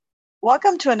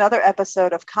Welcome to another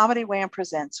episode of Comedy Wham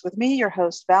Presents with me, your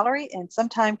host, Valerie, and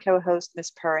sometime co-host, Miss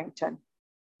Purrington.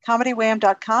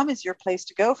 ComedyWham.com is your place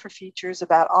to go for features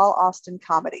about all Austin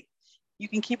comedy. You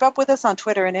can keep up with us on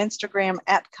Twitter and Instagram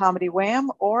at Comedy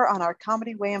Wham or on our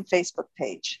Comedy Wham Facebook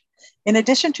page. In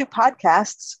addition to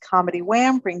podcasts, Comedy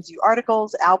Wham brings you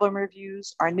articles, album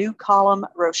reviews, our new column,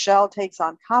 Rochelle Takes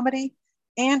on Comedy,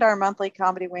 and our monthly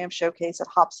Comedy Wham showcase at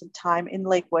Hops and Time in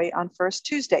Lakeway on first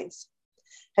Tuesdays.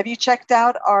 Have you checked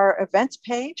out our events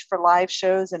page for live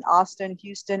shows in Austin,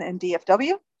 Houston, and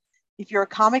DFW? If you're a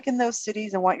comic in those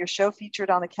cities and want your show featured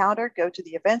on the calendar, go to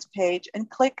the events page and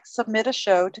click Submit a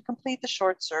Show to complete the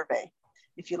short survey.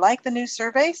 If you like the new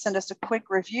survey, send us a quick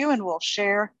review and we'll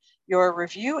share your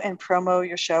review and promo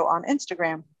your show on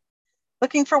Instagram.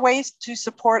 Looking for ways to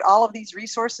support all of these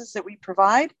resources that we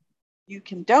provide? You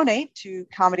can donate to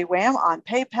Comedy Wham on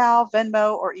PayPal,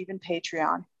 Venmo, or even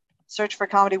Patreon. Search for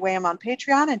Comedy Wham on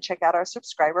Patreon and check out our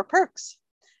subscriber perks.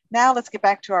 Now let's get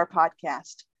back to our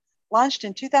podcast. Launched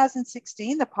in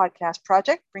 2016, the Podcast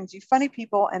Project brings you funny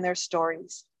people and their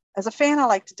stories. As a fan, I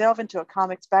like to delve into a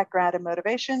comic's background and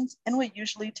motivations, and we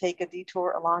usually take a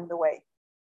detour along the way.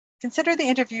 Consider the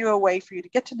interview a way for you to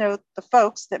get to know the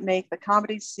folks that make the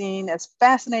comedy scene as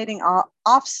fascinating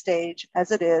off stage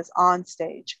as it is on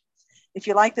stage. If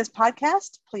you like this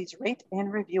podcast, please rate and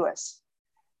review us.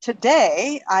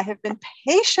 Today, I have been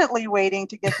patiently waiting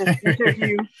to get this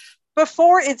interview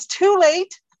before it's too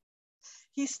late.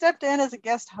 He stepped in as a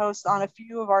guest host on a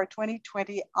few of our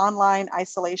 2020 online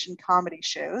isolation comedy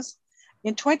shows.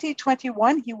 In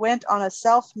 2021, he went on a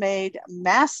self-made,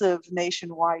 massive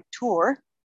nationwide tour.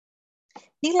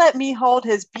 He let me hold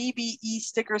his BBE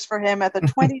stickers for him at the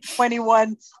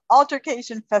 2021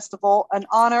 Altercation Festival, an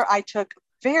honor I took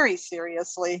very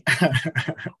seriously.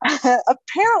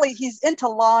 Apparently, he's into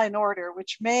Law and Order,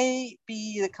 which may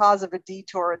be the cause of a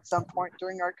detour at some point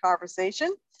during our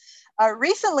conversation.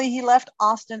 Recently, he left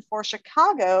Austin for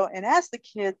Chicago, and as the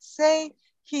kids say,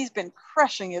 he's been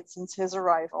crushing it since his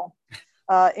arrival.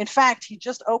 In fact, he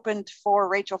just opened for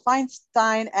Rachel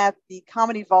Feinstein at the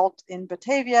Comedy Vault in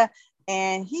Batavia,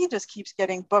 and he just keeps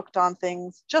getting booked on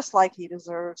things just like he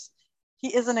deserves.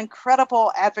 He is an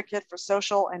incredible advocate for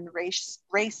social and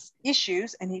race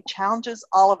issues, and he challenges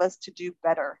all of us to do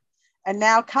better. And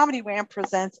now Comedy Wham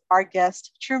presents our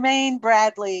guest, Trumaine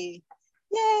Bradley.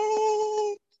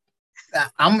 Yay!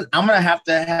 I'm gonna have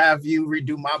to have you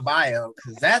redo my bio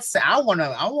because I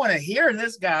wanna hear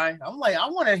this guy. I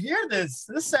want to hear this.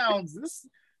 This sounds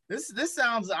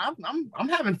I'm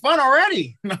having fun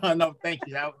already. No, thank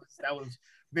you. That was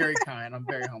very kind. I'm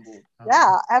very humble.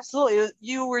 Yeah, absolutely.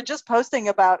 You were just posting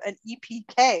about an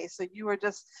EPK. So you were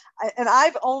and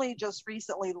I've only just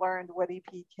recently learned what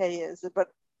EPK is, but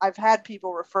I've had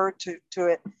people refer to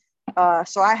it.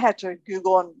 So I had to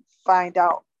Google and find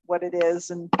out what it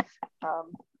is. And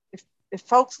if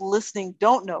folks listening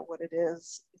don't know what it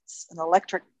is, it's an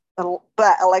electric. It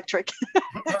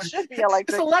should be electric.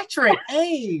 It's electric.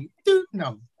 Hey, dude,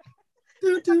 no.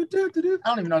 I don't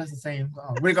even know if it's the same.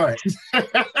 Go ahead.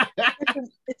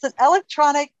 It's an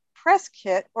electronic press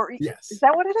kit, or yes. Is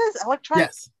that what it is? Electronic.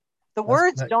 Yes. The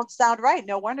words don't sound right.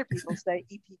 No wonder people say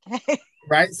EPK.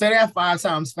 Right? Say that 5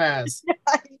 times fast. Yeah,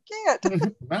 you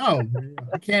can't. No,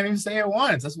 I can't even say it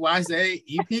once. That's why I say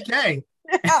EPK.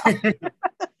 Yeah.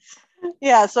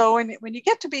 Yeah. So when you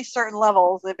get to be certain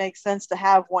levels, it makes sense to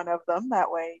have one of them.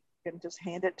 That way you can just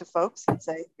hand it to folks and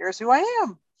say, "Here's who I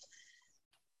am."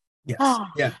 Yes. Oh,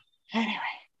 yeah. Anyway,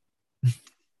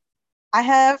 I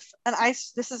have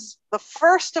this is the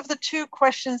first of the 2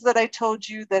 questions that I told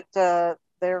you that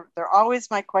they're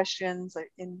always my questions,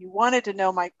 and you wanted to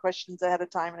know my questions ahead of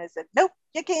time, and I said, nope,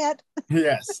 you can't.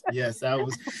 Yes. That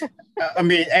was. I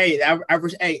mean, hey,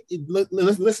 hey,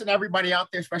 listen, everybody out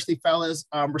there, especially fellas.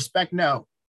 Respect no.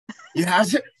 You have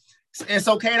to. It's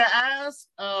okay to ask.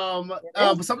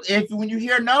 But when you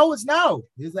hear no, it's no.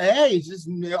 It's like, hey, it's just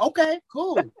okay,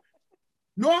 cool.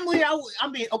 Normally, I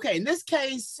mean, okay, in this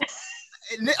case,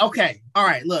 okay, all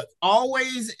right, look,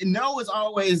 always, no is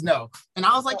always no. And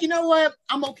I was like, you know what?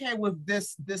 I'm okay with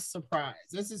this surprise.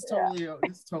 This is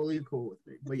totally cool with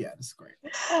me. But yeah, this is great.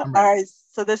 All right,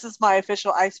 so this is my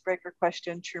official icebreaker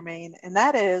question, Trumaine, and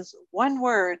that is one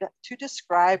word to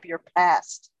describe your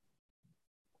past.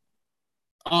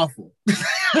 Awful.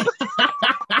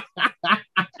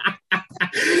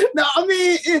 No, I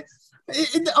mean,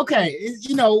 okay,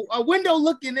 you know, a window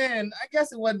looking in, I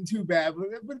guess it wasn't too bad,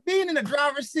 but being in the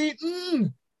driver's seat,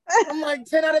 I'm like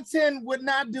 10 out of 10 would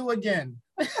not do again.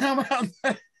 You know,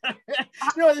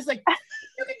 it's like,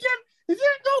 if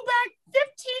you go back 15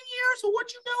 years of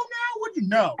what you know now, what you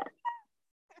know.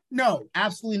 No,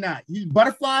 absolutely not.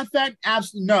 Butterfly effect,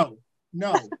 absolutely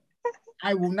no.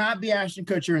 I will not be Ashton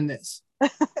Kutcher in this.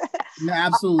 No,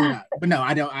 absolutely not. But no,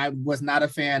 I don't. I was not a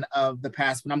fan of the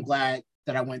past, but I'm glad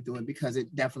that I went through it because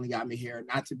it definitely got me here.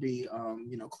 Not to be,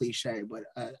 cliche, but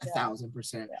a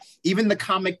 1,000%. Yeah. Even the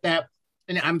comic that,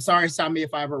 and I'm sorry, Sami,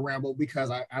 if I ever ramble because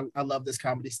I love this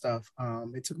comedy stuff.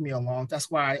 It took me a long.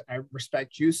 That's why I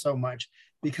respect you so much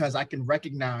because I can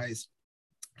recognize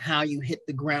how you hit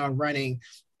the ground running,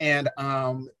 and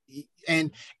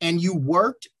you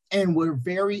worked and were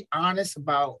very honest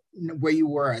about where you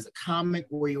were as a comic,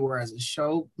 where you were as a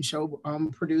show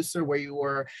producer, where you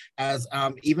were as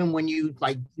even when you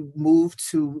like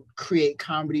moved to create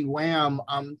Comedy Wham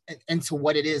into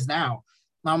what it is now.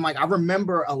 I'm like, I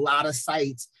remember a lot of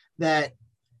sites that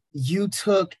you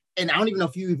took, and I don't even know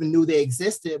if you even knew they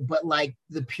existed, but like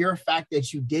the pure fact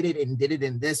that you did it and did it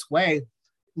in this way,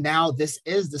 now this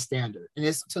is the standard, and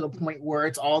it's to the point where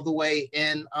it's all the way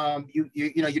in.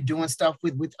 You're doing stuff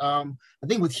with I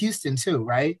think with Houston too,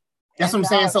 right? That's what I'm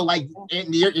saying. So like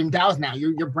you're in Dallas now,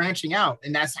 you're branching out,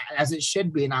 and that's as it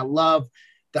should be. And I love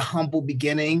the humble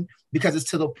beginning because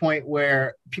it's to the point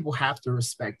where people have to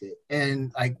respect it.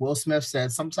 And like Will Smith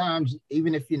said, sometimes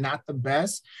even if you're not the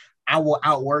best, I will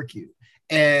outwork you,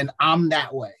 and I'm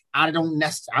that way. I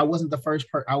wasn't the first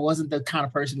I wasn't the kind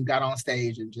of person who got on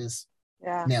stage and just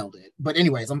nailed it. But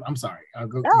anyways, I'm sorry.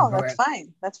 Go that's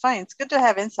fine. That's fine. It's good to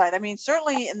have insight. I mean,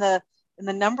 certainly in the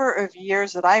number of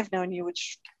years that I've known you,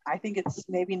 which I think it's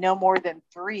maybe no more than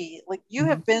 3, like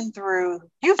you've been through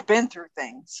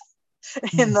things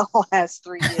in the last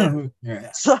 3 years.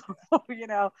 Yeah. So,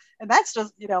 and that's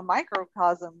just,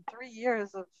 microcosm, 3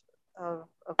 years of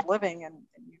living, and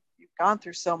you've gone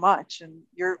through so much, and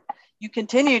you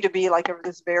continue to be like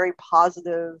this very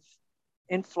positive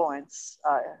influence,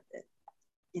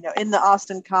 in the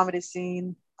Austin comedy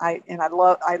scene. I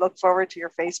look forward to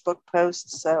your Facebook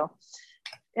posts. So,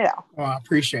 Well, I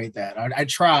appreciate that. I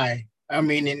try. I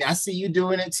mean, and I see you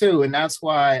doing it too. And that's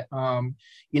why,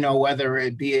 whether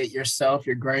it be it yourself,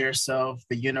 your greater self,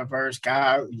 the universe,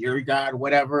 God, your God,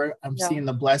 whatever, I'm seeing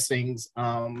the blessings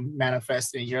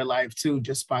manifest in your life too,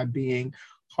 just by being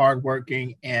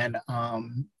hardworking and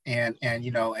having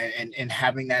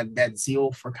that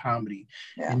zeal for comedy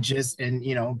and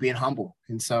being humble.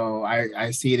 And so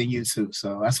I see it in you too.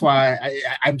 So that's why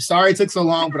I'm sorry it took so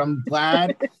long, but I'm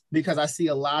glad because I see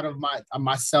a lot of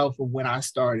myself when I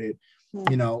started,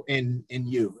 in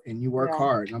you, and you work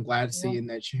hard. And I'm glad to see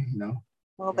that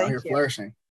well, you're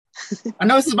flourishing. I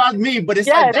know this is about me, but it's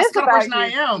like that's the kind of person I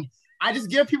am. I just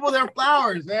give people their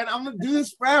flowers, man. I'm gonna do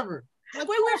this forever. Like,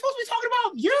 wait, we're supposed to be talking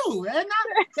about you, and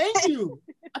not thank you.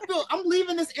 I'm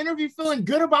leaving this interview feeling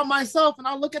good about myself, and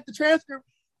I look at the transcript.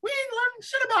 We ain't learned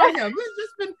shit about him.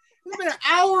 It's been an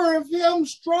hour of him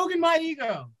stroking my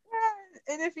ego.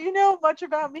 Yeah, and if you know much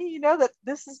about me, you know that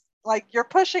this is like you're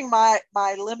pushing my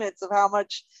limits of how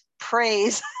much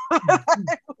praise.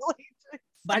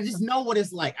 But I just know what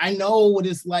it's like. I know what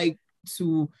it's like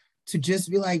to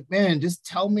just be like, man, just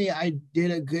tell me I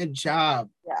did a good job.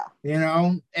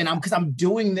 Yeah. And I'm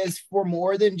doing this for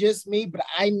more than just me, but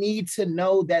I need to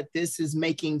know that this is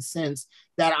making sense,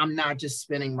 that I'm not just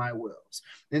spinning my wheels.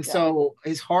 And so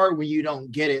it's hard when you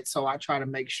don't get it. So I try to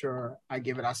make sure I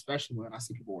give it, especially when I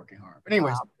see people working hard. But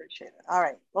anyways. I appreciate it. All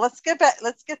right. Well, let's get back.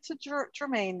 Let's get to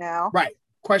Jermaine now. Right.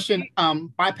 Question,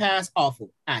 bypass,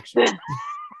 awful, action.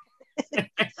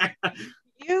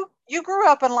 You grew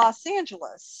up in Los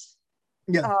Angeles.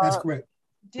 Yeah, that's correct.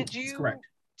 Did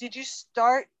you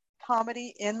start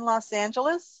comedy in Los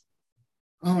Angeles?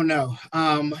 Oh no.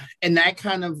 And that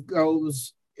kind of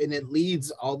goes, and it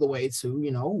leads all the way to,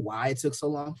 why it took so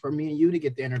long for me and you to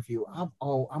get the interview. I'm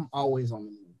always on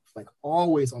the move, like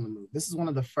always on the move. This is one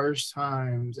of the first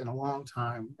times in a long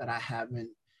time that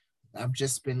I've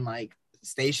just been like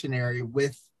stationary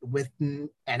and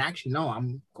actually, no,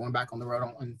 I'm going back on the road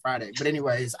on Friday. But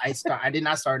anyways, I did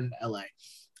not start in LA.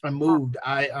 I moved.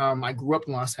 I grew up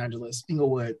in Los Angeles,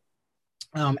 Inglewood,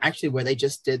 actually where they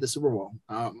just did the Super Bowl.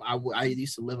 I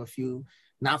used to live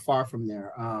not far from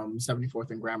there, 74th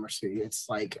and Gramercy. It's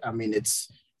like,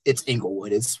 it's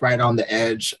Inglewood. It's right on the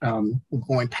edge,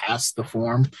 going past the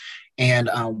Forum, and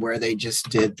where they just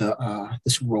did the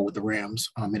Super Bowl with the Rams,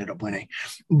 ended up winning.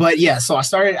 But yeah, so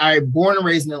I born and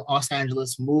raised in Los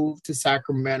Angeles, moved to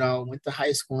Sacramento, went to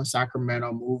high school in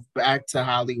Sacramento, moved back to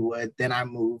Hollywood. Then I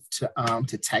moved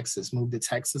to Texas, moved to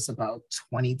Texas about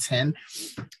 2010.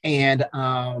 And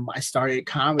I started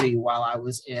comedy while I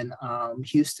was in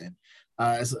Houston.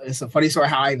 It's a funny story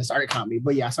how I even started comedy,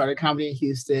 but yeah, I started comedy in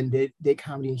Houston, did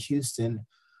comedy in Houston.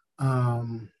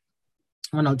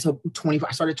 I don't know, until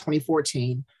I started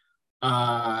 2014.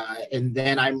 And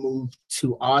then I moved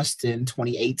to Austin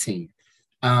 2018.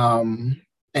 And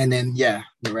then the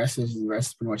rest is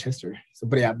pretty much history. So,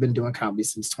 but yeah, I've been doing comedy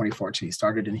since 2014.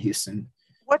 Started in Houston.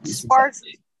 What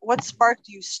sparked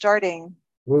you starting?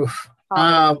 Oof.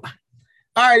 All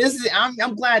right,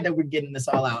 I'm glad that we're getting this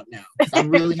all out now. I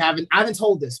really I haven't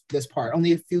told this part.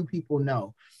 Only a few people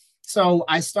know. So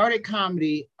I started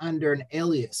comedy under an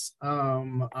alias,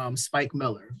 Spike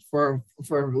Miller, for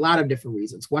a lot of different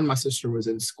reasons. One, my sister was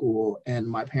in school, and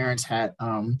my parents had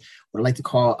what I like to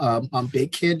call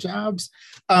big kid jobs,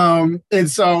 and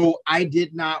so I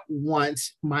did not want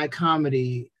my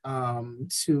comedy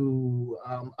to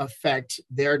affect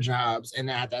their jobs.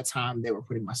 And at that time, they were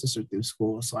putting my sister through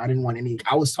school, so I didn't want any.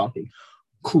 I was talking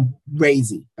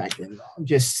crazy back then,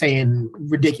 just saying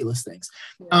ridiculous things.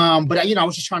 But I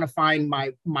was just trying to find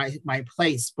my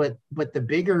place. But the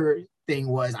bigger thing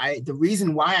was the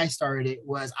reason why I started it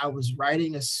was I was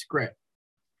writing a script.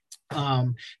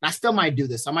 And I still might do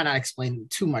this. I might not explain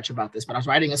too much about this, but I was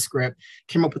writing a script,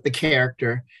 came up with the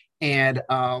character, and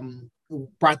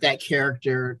brought that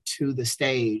character to the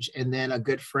stage. And then a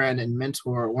good friend and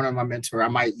mentor, one of my mentors, I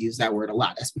might use that word a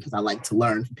lot. That's because I like to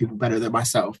learn from people better than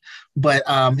myself. But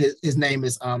his name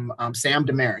is Sam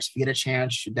Damaris. If you get a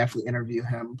chance, you should definitely interview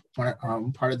him.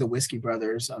 Part of the Whiskey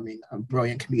Brothers. I mean, a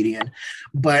brilliant comedian.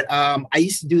 But I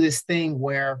used to do this thing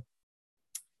where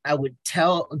I would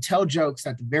tell jokes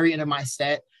at the very end of my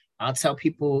set. I'll tell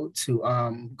people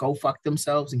to go fuck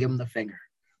themselves and give them the finger.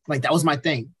 Like, that was my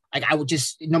thing. Like, I would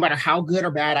just, no matter how good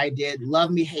or bad I did, love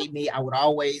me, hate me, I would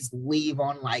always leave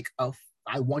on like a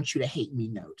I want you to hate me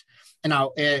note. And I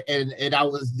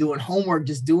was doing homework,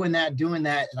 just doing that. And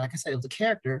like I said, it was a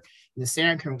character. And the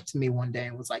Sarah came to me one day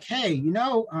and was like, hey,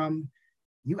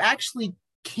 you actually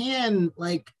can,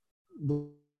 like,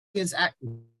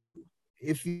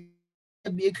 if you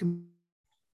be a comedian,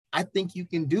 I think you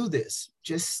can do this.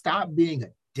 Just stop being a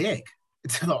dick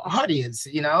to the audience,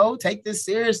 take this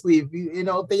seriously. If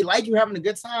if they like you having a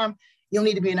good time, you don't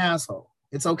need to be an asshole.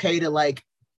 It's okay to like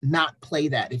not play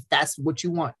that if that's what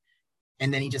you want.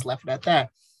 And then he just left it at that.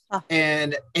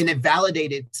 And it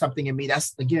validated something in me.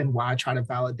 That's again why I try to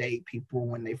validate people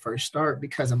when they first start,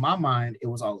 because in my mind it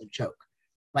was all a joke.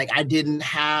 Like, I didn't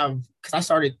have, because I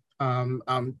started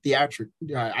theatric.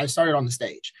 I started on the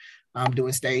stage,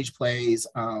 doing stage plays,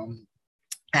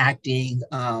 acting,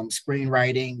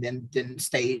 screenwriting, then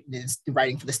stage, then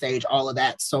writing for the stage, all of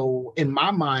that. So in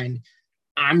my mind,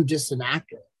 I'm just an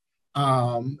actor.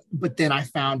 But then I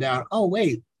found out, oh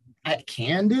wait, I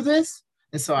can do this.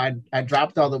 And so I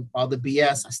dropped all the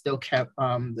BS. I still kept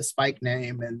the Spike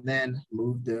name, and then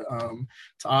moved to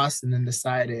Austin, and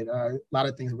decided a lot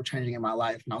of things were changing in my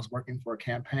life, and I was working for a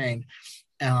campaign,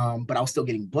 but I was still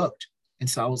getting booked. And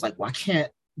so I was like, well, I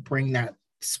can't bring that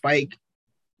Spike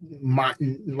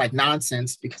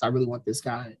nonsense, because I really want this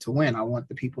guy to win. I want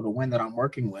the people to win that I'm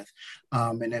working with.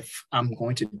 And if I'm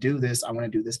going to do this, I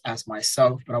want to do this as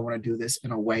myself, but I want to do this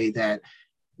in a way that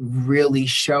really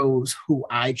shows who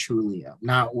I truly am,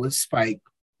 not what Spike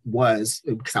was,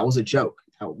 because I was a joke.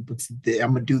 I'm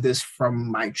going to do this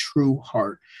from my true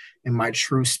heart and my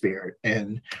true spirit.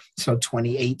 And so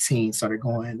 2018 started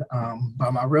going by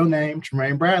my real name,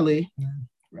 Tremaine Bradley. The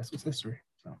rest was history.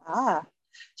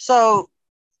 So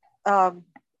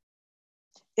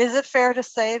is it fair to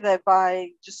say that by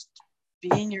just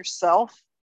being yourself,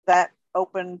 that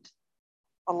opened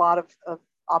a lot of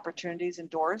opportunities and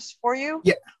doors for you?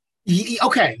 Yeah.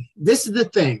 Okay. This is the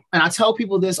thing. And I tell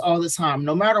people this all the time.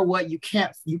 No matter what, you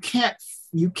can't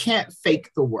fake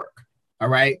the work. All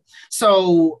right.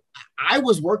 So I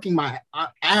was working my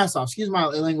ass off. Excuse my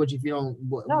language if you don't,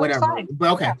 whatever.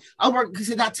 But okay. I work,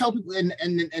 because I tell people,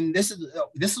 and this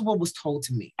is what was told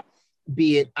to me.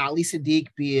 Be it Ali Sadiq,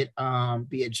 be it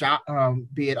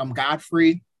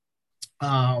Godfrey,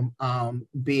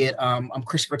 be it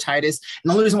Christopher Titus. And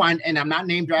the only reason why, and I'm not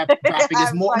name dropping,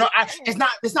 is more. No,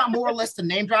 it's not more or less to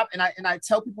name drop. And I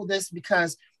tell people this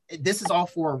because this is all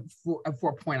for a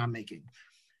point I'm making.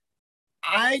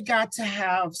 I got to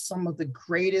have some of the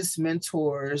greatest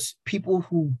mentors, people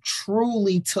who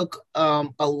truly took a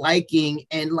liking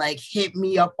and like hit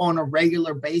me up on a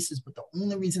regular basis. But the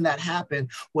only reason that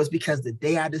happened was because the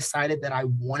day I decided that I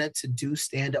wanted to do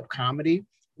stand-up comedy,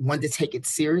 wanted to take it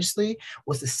seriously,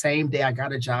 was the same day I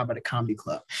got a job at a comedy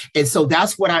club. And so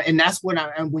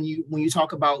and when you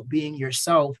talk about being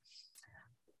yourself,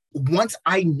 once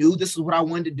I knew this is what I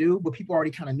wanted to do, but people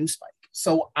already kind of knew Spike.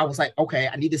 So I was like, okay,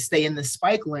 I need to stay in the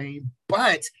Spike lane,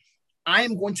 but I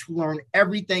am going to learn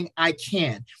everything I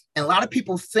can. And a lot of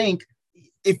people think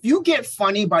if you get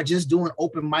funny by just doing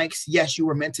open mics, yes, you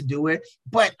were meant to do it,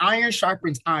 but iron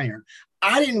sharpens iron.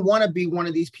 I didn't want to be one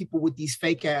of these people with these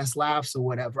fake ass laughs or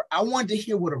whatever. I wanted to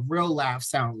hear what a real laugh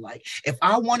sound like. If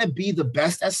I want to be the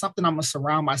best at something, I'm going to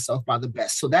surround myself by the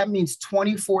best. So that means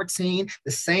 2014,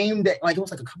 the same day, like it was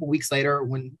like a couple weeks later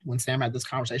when Sam had this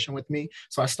conversation with me.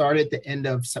 So I started at the end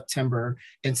of September.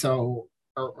 And so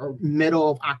or middle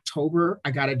of October,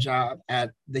 I got a job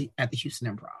at the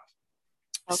Houston Improv.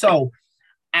 Okay. So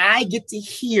I get to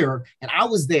hear, and I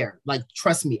was there, like,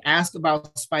 trust me, ask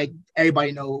about Spike.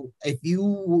 Everybody know, if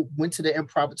you went to the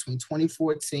Improv between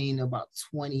 2014 about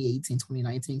 2018,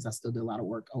 2019, because I still did a lot of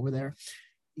work over there,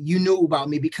 you knew about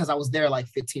me because I was there like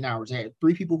 15 hours. I had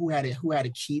 3 people who had a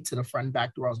key to the front and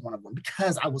back door. I was one of them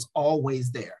because I was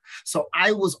always there. So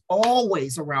I was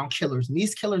always around killers. And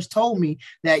these killers told me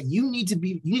that you need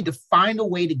to find a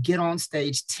way to get on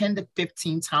stage 10 to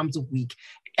 15 times a week,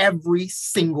 every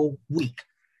single week.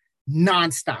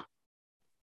 Nonstop,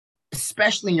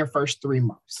 especially in your first 3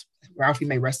 months. Ralphie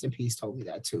May, rest in peace, told me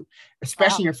that too,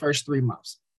 especially in your first 3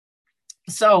 months.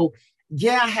 So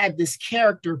yeah, I had this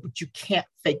character, but you can't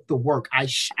fake the work.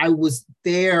 I was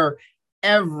there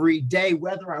every day,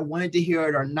 whether I wanted to hear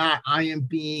it or not. I am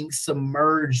being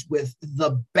submerged with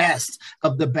the best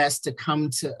of the best to come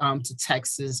to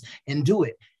Texas and do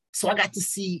it. So I got to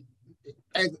see,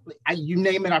 you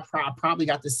name it, I probably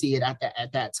got to see it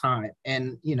at that time,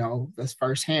 and that's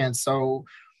firsthand. So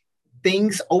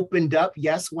things opened up,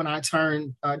 yes, when I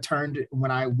turned when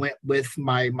I went with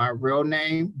my real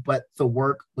name, but the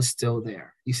work was still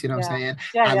there. You see what I'm saying?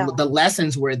 Yeah. The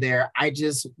lessons were there. I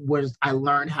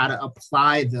learned how to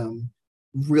apply them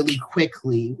really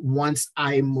quickly once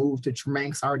I moved to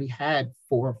Tremaine. I already had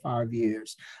 4 or 5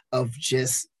 years of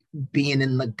just being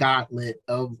in the gauntlet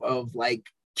of like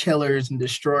killers and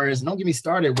destroyers. And don't get me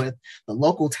started with the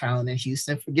local talent in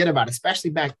Houston. Forget about it. Especially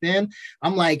back then,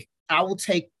 I'm like, I will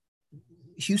take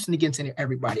Houston against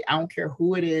everybody. I don't care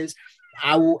who it is.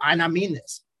 I will, and I mean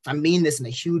this. I mean this in a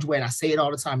huge way, and I say it all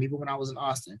the time, even when I was in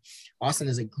Austin. Austin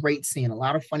is a great scene, a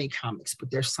lot of funny comics, but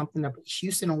there's something that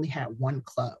Houston only had 1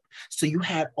 club. So you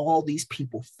had all these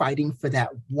people fighting for that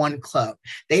 1 club.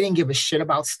 They didn't give a shit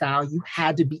about style. You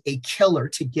had to be a killer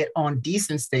to get on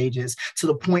decent stages to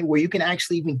the point where you can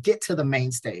actually even get to the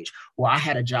main stage. Well, I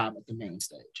had a job at the main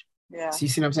stage. Yeah. So you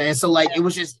see what I'm saying? So like, it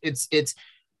was just, it's,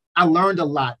 I learned a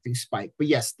lot through Spike. But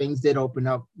yes, things did open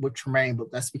up with Tremaine,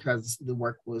 but that's because the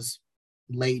work was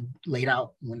laid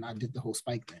out when I did the whole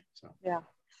Spike thing. So yeah.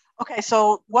 Okay,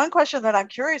 so one question that I'm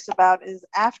curious about is,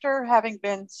 after having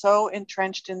been so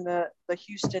entrenched in the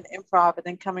Houston Improv and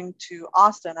then coming to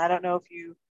Austin, I don't know if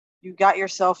you got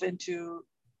yourself into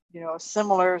a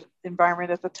similar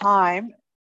environment at the time,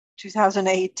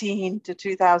 2018 to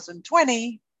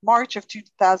 2020, March of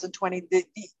 2020, the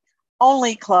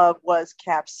only club was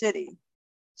Cap City.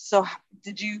 So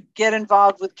did you get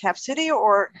involved with Cap City,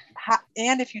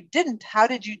 and if you didn't, how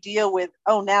did you deal with,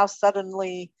 now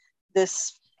suddenly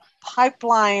this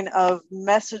pipeline of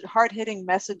hard-hitting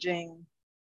messaging?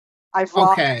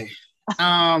 Okay.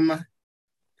 I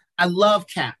love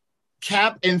Cap.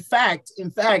 In fact,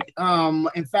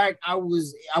 I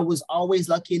was always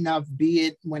lucky enough, be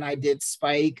it when I did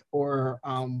Spike or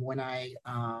when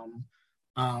I'm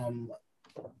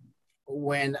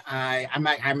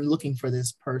looking for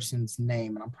this person's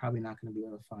name, and I'm probably not going to be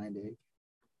able to find it.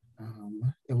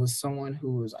 It was someone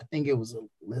who was, I think it was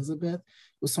Elizabeth.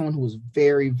 It was someone who was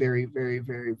very, very, very,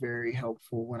 very, very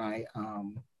helpful when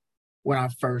I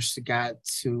first got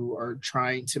to, or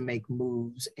trying to make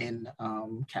moves in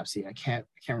Cap City. I can't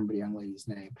remember the young lady's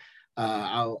name.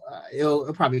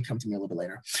 It'll probably come to me a little bit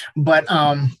later. But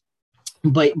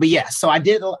yeah, so I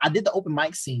did the open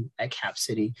mic scene at Cap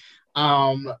City.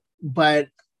 But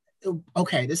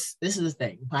okay, this is the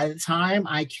thing. By the time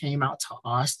I came out to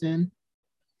Austin,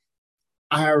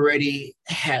 I already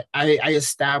had I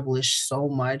established so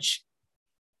much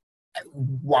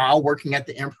while working at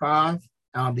the Improv,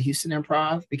 the Houston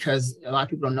Improv, because a lot of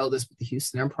people don't know this, but the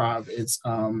Houston Improv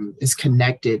is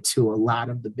connected to a lot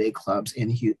of the big clubs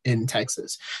in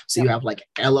Texas. So you have like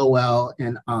LOL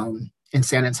in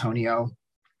San Antonio.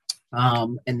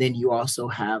 And then you also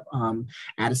have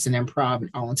Addison Improv and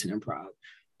Arlington Improv.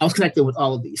 I was connected with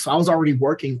all of these. So I was already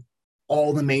working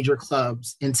all the major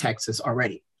clubs in Texas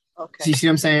already. Okay. So you see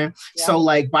what I'm saying? Yeah. So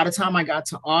like, by the time I got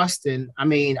to Austin, I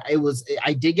mean,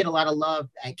 I did get a lot of love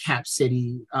at Cap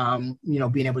City,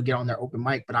 being able to get on their open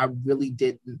mic, but I really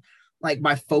didn't, like,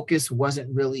 my focus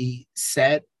wasn't really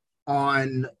set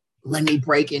on let me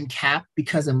break in Cap,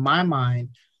 because in my mind,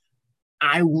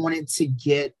 I wanted to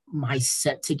get my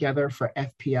set together for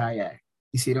FPIA.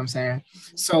 You see what I'm saying?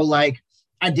 Mm-hmm. So like,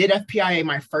 I did FPIA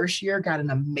my first year, got an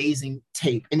amazing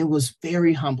tape, and it was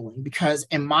very humbling because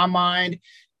in my mind,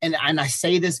 and I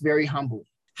say this very humbly,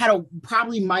 had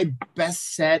probably my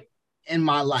best set in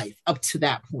my life up to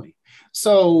that point.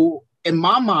 So in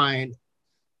my mind,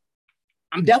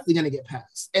 I'm definitely going to get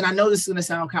past. And I know this is going to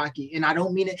sound cocky, and I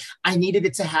don't mean it. I needed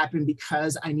it to happen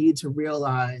because I needed to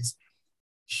realize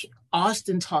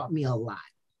Austin taught me a lot.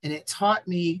 And it taught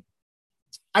me,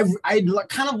 I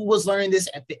kind of was learning this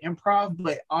at the Improv,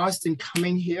 but Austin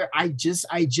coming here, I just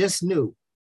knew,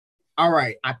 all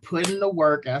right, I put in the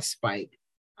work at Spike.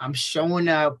 I'm showing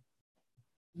up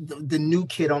the new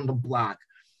kid on the block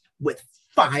with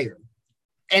fire.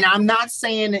 And I'm not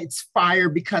saying it's fire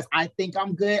because I think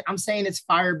I'm good. I'm saying it's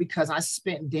fire because I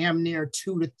spent damn near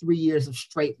 2 to 3 years of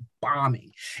straight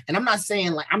bombing. And I'm not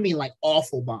saying like, I mean like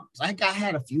awful bombs. I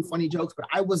had a few funny jokes, but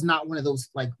I was not one of those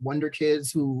like wonder kids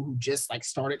who just like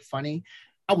started funny.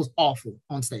 I was awful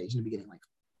on stage in the beginning, like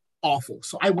awful.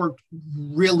 So I worked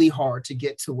really hard to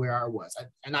get to where I was.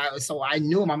 So I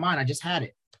knew in my mind, I just had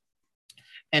it.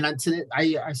 And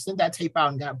I sent that tape out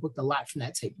and got booked a lot from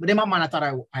that tape. But in my mind, I thought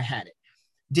I had it.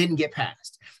 Didn't get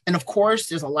past. And of course,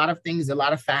 there's a lot of things, a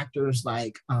lot of factors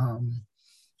like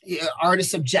art is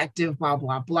subjective, blah,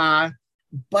 blah, blah.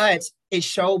 But it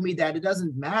showed me that it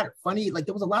doesn't matter. Funny, like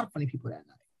there was a lot of funny people that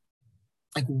night.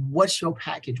 Like, what's your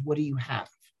package? What do you have?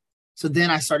 So then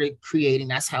I started creating.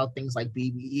 That's how things like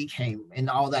BBE came, and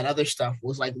all that other stuff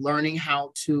was like learning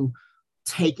how to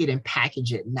take it and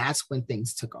package it. And that's when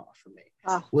things took off for me.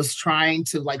 Was trying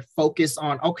to like focus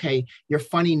on, okay, you're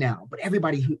funny now, but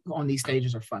everybody who on these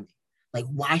stages are funny. Like,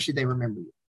 why should they remember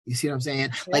you? You see what I'm saying?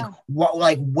 Yeah.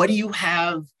 What do you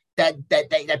have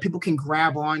that people can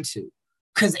grab onto?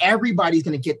 Because everybody's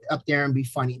gonna get up there and be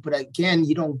funny. But again,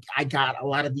 I got a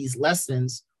lot of these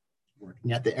lessons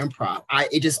working at the Improv.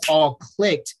 It just all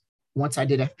clicked once I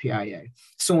did FPIA.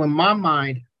 So in my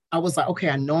mind, I was like,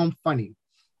 okay, I know I'm funny,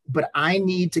 but I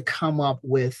need to come up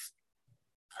with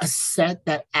a set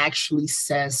that actually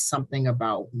says something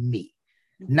about me,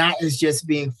 not as just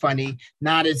being funny,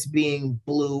 not as being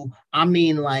blue. I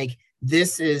mean, like,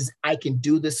 I can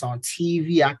do this on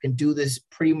TV. I can do this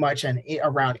pretty much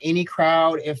around any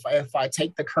crowd. If I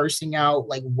take the cursing out,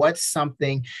 like, what's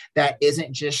something that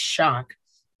isn't just shock?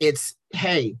 It's,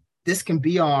 hey, this can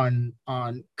be on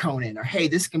Conan, or hey,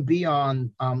 this can be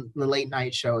on the late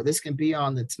night show. This can be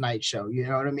on the Tonight Show. You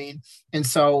know what I mean? And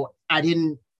so I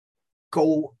didn't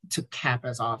go to Cap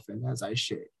as often as I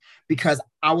should, because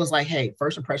I was like, hey,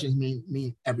 first impressions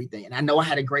mean everything. And I know I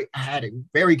had a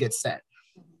very good set,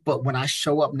 but when I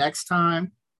show up next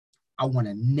time, I want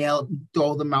to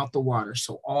throw them out the water.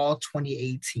 So all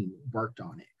 2018 worked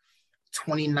on it.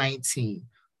 2019,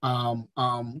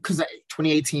 because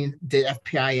 2018 the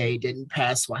FPIA didn't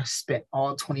pass, so I spent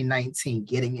all 2019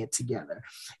 getting it together.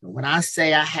 And when I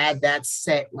say I had that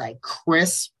set like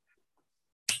crisp,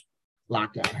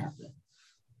 lockdown happened.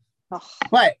 Oh.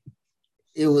 But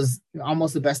it was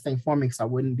almost the best thing for me because I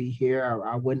wouldn't be here, or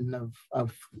I wouldn't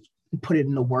have put it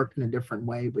in the work in a different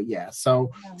way. But yeah,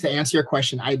 so to answer your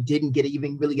question, I didn't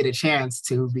really get a chance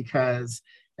to, because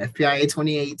FPIA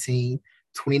 2018,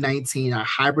 2019, I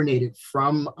hibernated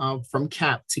from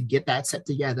Cap to get that set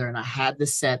together, and I had the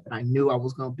set that I knew I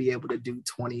was going to be able to do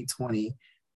 2020,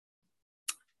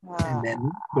 and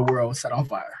then the world set on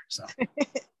fire. So.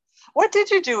 What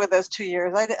did you do with those 2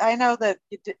 years? I know that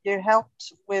you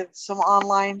helped with some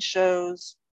online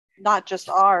shows, not just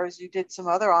ours. You did some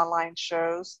other online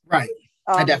shows. Right.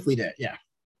 I definitely did. Yeah.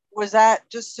 Was that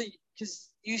just because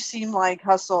you seem like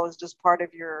hustle is just part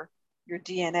of your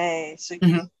DNA? So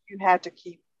you had to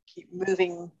keep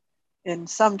moving in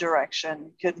some direction.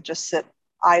 You couldn't just sit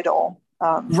idle.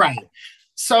 Right.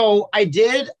 So I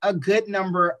did a good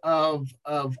number of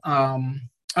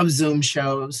Zoom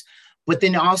shows. But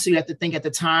then also you have to think, at the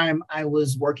time I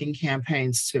was working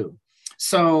campaigns too.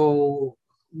 So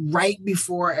right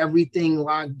before everything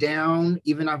locked down,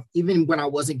 even when I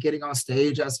wasn't getting on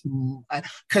stage, and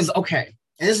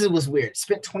this was weird.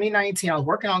 Spent 2019, I was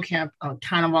working on kind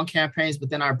of on campaigns,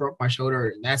 but then I broke my shoulder,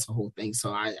 and that's the whole thing.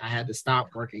 So I had to stop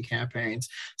working campaigns.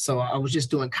 So I was just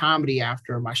doing comedy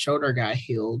after my shoulder got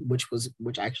healed, which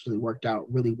actually worked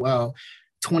out really well.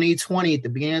 2020, at the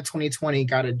beginning of 2020,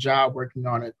 got a job working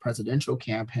on a presidential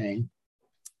campaign.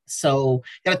 So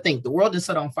you gotta think, the world didn't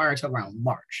set on fire until around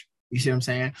March. You see what I'm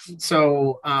saying?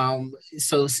 So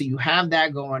so you have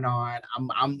that going on.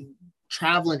 I'm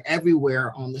traveling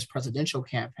everywhere on this presidential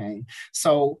campaign.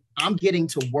 So I'm getting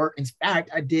to work. In fact,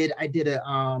 I did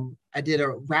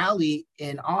a rally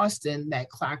in Austin that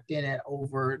clocked in at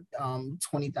over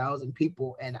 20,000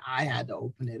 people, and I had to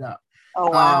open it up.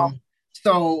 Oh, wow.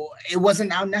 So it wasn't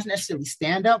not necessarily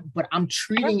stand up, but I'm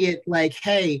treating it like,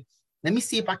 hey, let me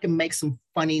see if I can make some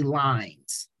funny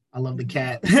lines. I love the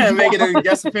cat making a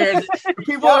guest appearance.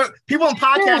 People in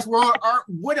podcast world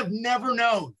would have never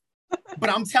known, but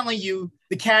I'm telling you,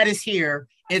 the cat is here.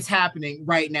 It's happening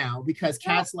right now because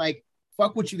cat's like,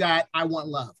 fuck what you got. I want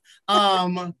love.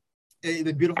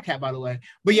 The beautiful cat, by the way.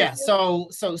 But yeah, so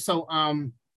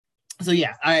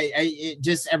yeah, I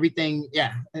just everything.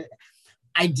 Yeah,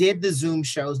 I did the Zoom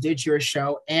shows, did your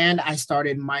show, and I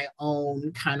started my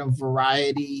own kind of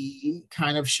variety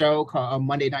kind of show called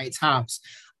Monday Night Tops.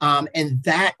 And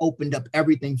that opened up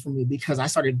everything for me because I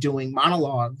started doing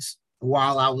monologues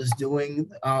while I was doing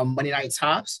Monday Night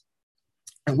Tops.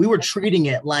 And we were treating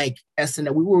it like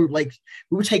SNL. We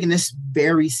were taking this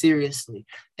very seriously.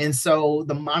 And so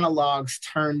the monologues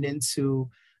turned into,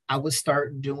 I would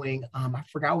start doing, I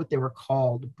forgot what they were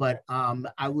called, but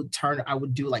I would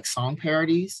do like song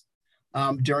parodies.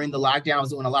 During the lockdown, I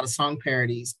was doing a lot of song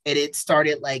parodies, and it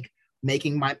started like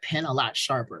making my pen a lot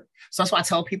sharper. So that's why I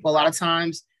tell people a lot of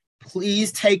times,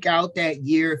 please take out that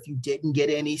year if you didn't get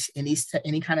any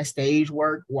kind of stage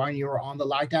work while you were on the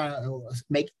lockdown. It'll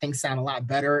make things sound a lot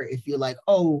better. If you're like,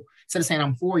 oh, instead of saying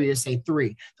I'm 4 years, say 3.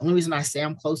 The only reason I say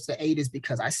I'm close to 8 is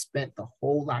because I spent the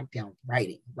whole lockdown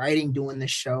writing, doing the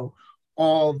show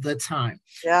all the time.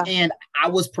 Yeah. And I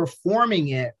was performing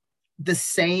it the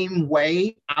same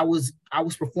way. I was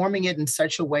performing it in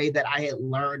such a way that I had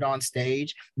learned on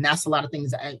stage. And that's a lot of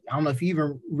things that I don't know if you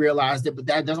even realized it, but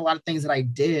there's a lot of things that I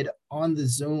did on the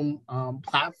Zoom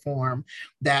platform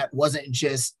that wasn't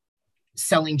just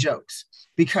selling jokes,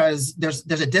 because there's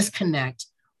a disconnect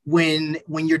when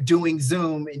you're doing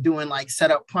Zoom and doing like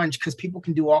setup punch, because people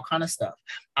can do all kind of stuff.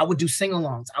 I would do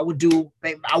sing-alongs. I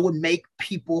would make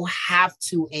people have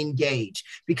to engage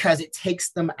because it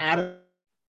takes them out of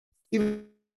even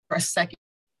for a second.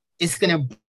 It's gonna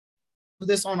do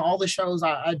this on all the shows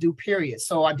I do, period.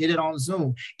 So I did it on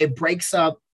Zoom. It breaks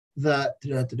up the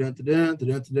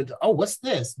oh, what's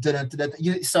this?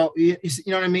 So you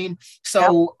know what I mean?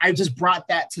 So I just brought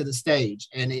that to the stage,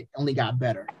 and it only got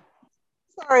better.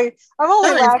 Sorry, I'm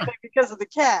only laughing because of the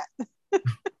cat.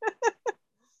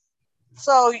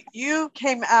 So you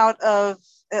came out of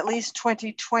at least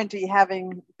 2020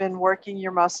 having been working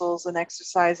your muscles and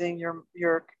exercising your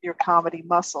comedy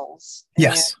muscles.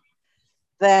 Yes.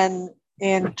 And then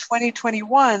in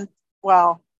 2021,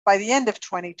 well, by the end of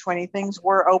 2020, things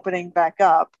were opening back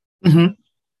up. Mm-hmm.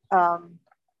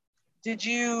 Did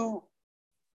you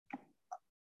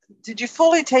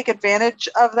fully take advantage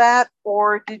of that,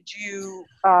 or did you?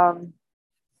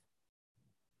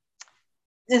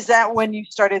 Is that when you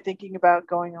started thinking about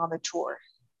going on the tour?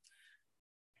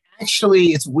 Actually,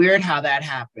 it's weird how that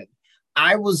happened.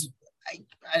 I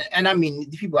mean,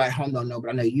 the people at home don't know, but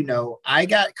I know you know, I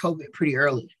got COVID pretty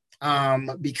early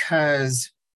because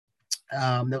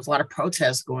there was a lot of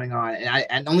protests going on.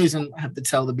 And the only reason I have to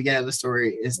tell the beginning of the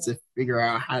story is to figure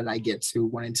out how did I get to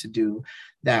wanting to do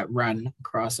that run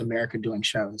across America doing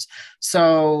shows.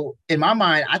 So in my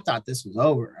mind, I thought this was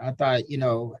over. I thought,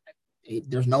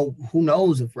 who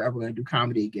knows if we're ever going to do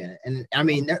comedy again. And I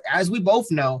mean, as we both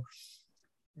know,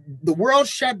 the world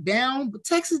shut down, but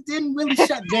Texas didn't really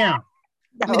shut down.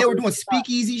 I mean, they were doing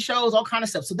speakeasy shows, all kind of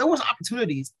stuff. So there was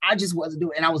opportunities. I just wasn't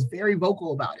doing it. And I was very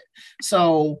vocal about it.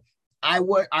 So I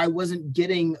wasn't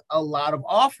getting a lot of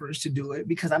offers to do it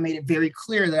because I made it very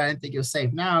clear that I didn't think it was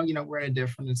safe. Now, we're in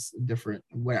it's different,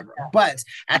 whatever. But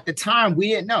at the time, we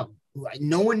didn't know. Like,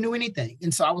 no one knew anything.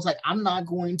 And so I was like, I'm not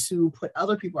going to put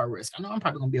other people at risk. I know I'm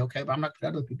probably going to be okay, but I'm not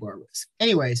putting other people at risk.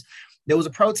 Anyways, there was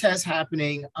a protest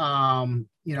happening.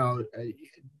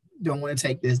 Don't want to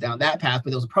take this down that path, but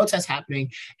there was a protest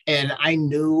happening, and I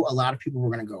knew a lot of people were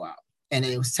going to go out. And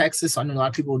it was Texas, so I knew a lot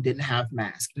of people didn't have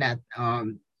masks.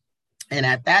 And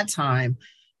at that time,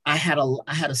 I had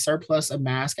a surplus of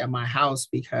masks at my house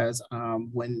because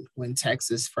when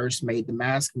Texas first made the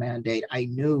mask mandate, I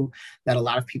knew that a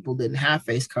lot of people didn't have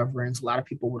face coverings. A lot of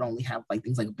people would only have like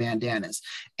things like bandanas.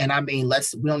 And I mean,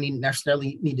 we don't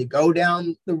necessarily need to go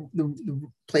down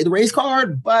the play the race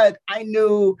card, but I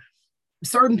knew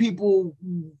certain people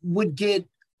would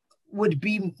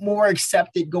be more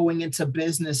accepted going into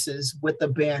businesses with a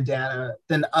bandana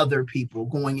than other people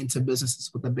going into businesses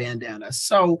with a bandana.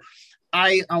 So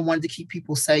I wanted to keep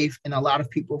people safe, and a lot of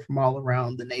people from all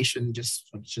around the nation just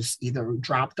either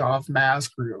dropped off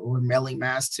masks or mailing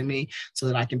masks to me so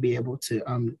that I can be able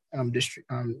to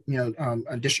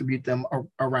distribute them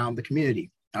around the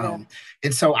community. Yeah.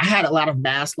 And so I had a lot of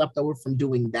masks left over from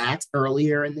doing that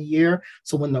earlier in the year.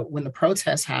 So when the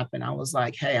protests happened, I was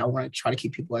like, hey, I want to try to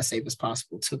keep people as safe as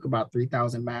possible. Took about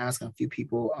 3,000 masks, and a few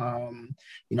people,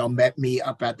 met me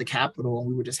up at the Capitol, and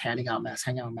we were just handing out masks.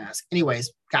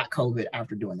 Anyways, got COVID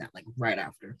after doing that, like right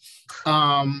after,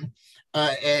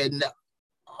 and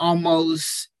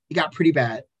almost it got pretty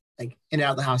bad. Like in and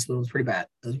out of the hospital, it was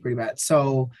pretty bad.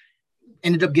 So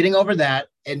ended up getting over that.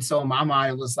 And so my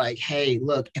mind was like, hey,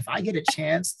 look, if I get a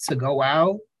chance to go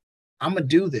out, I'm gonna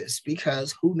do this,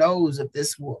 because who knows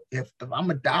if I'm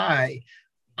gonna die,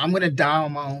 I'm gonna die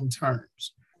on my own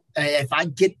terms. And if I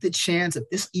get the chance, if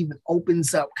this even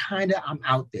opens up, I'm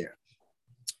out there.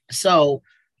 So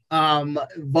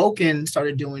Vulcan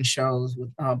started doing shows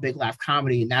with Big Laugh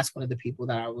Comedy, and that's one of the people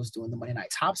that I was doing the Monday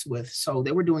Night Tops with. So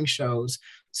they were doing shows.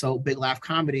 So Big Laugh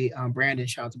Comedy, Brandon,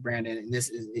 shout out to Brandon, and this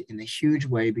is in a huge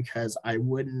way, because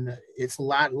it's a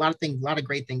lot of things, a lot of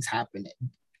great things happen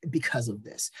because of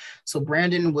this. So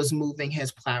Brandon was moving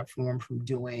his platform from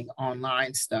doing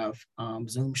online stuff,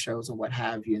 Zoom shows and what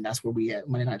have you. And that's where we at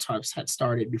Monday Night Talks had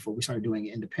started before we started doing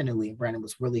it independently. And Brandon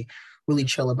was really, really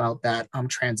chill about that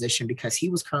transition, because he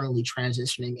was currently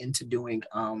transitioning into doing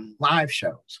live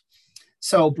shows.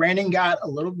 So Brandon got a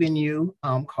little venue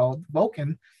called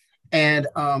Vulcan, and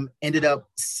ended up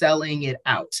selling it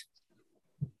out.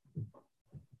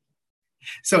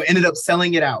 So ended up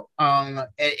selling it out. And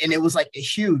it was a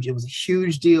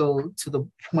huge deal, to the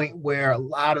point where a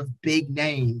lot of big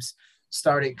names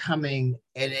started coming,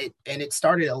 and it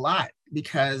started a lot,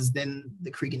 because then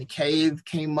the Creek and the Cave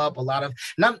came up.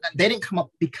 They didn't come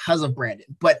up because of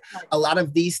Brandon, but a lot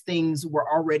of these things were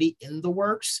already in the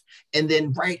works. And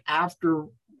then right after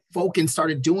Vulcan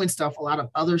started doing stuff, a lot of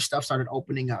other stuff started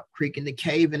opening up. Creek and the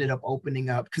Cave ended up opening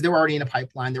up, because they were already in a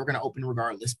pipeline. They were going to open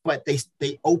regardless, but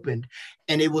they opened,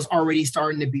 and it was already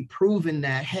starting to be proven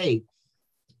that, hey,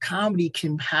 comedy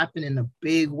can happen in a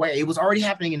big way. It was already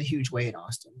happening in a huge way in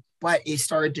Austin, but it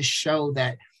started to show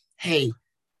that, hey,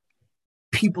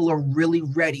 people are really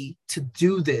ready to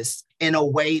do this in a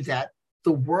way that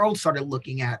the world started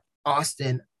looking at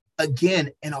Austin again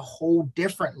in a whole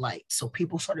different light. So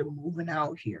people started moving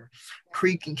out here.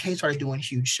 Creek and K started doing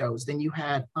huge shows. Then you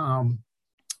had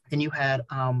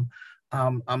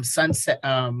Sunset.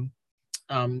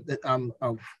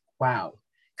 Wow.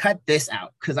 Cut this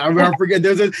out, because I forget.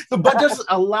 There's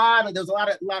a lot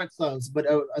of clubs, but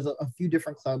a few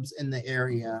different clubs in the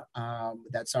area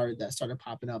that started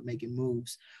popping up, making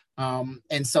moves.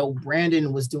 And so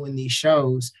Brandon was doing these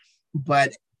shows,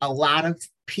 but a lot of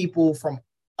people from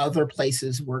other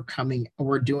places were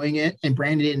doing it, and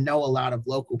Brandon didn't know a lot of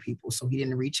local people, so he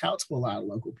didn't reach out to a lot of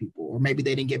local people, or maybe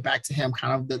they didn't get back to him.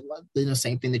 Kind of the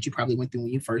same thing that you probably went through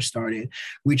when you first started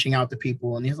reaching out to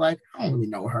people, and he's like, I don't really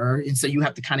know her, and so you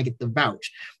have to kind of get the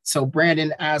vouch. So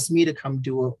Brandon asked me to come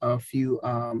do a few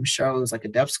shows, like a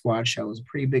Def Squad show. It was a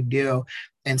pretty big deal,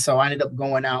 and so I ended up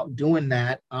going out doing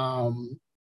that,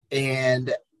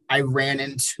 and I ran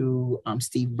into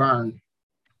Steve Byrne,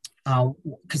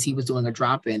 because he was doing a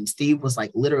drop-in. Steve was like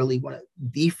literally one of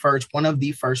the first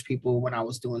people when I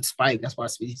was doing Spike. That's why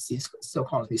he still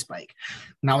calls me Spike.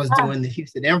 When I was doing the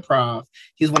Houston Improv,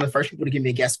 he was one of the first people to give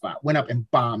me a guest spot. Went up and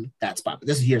bombed that spot. But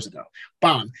this is years ago.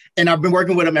 Bombed. And I've been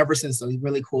working with him ever since. So he's a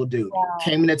really cool dude. Wow.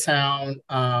 Came into town,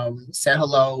 said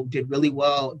hello, did really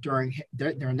well during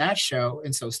that show.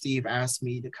 And so Steve asked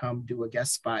me to come do a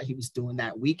guest spot. He was doing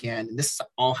that weekend. And this is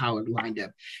all how it lined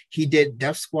up. He did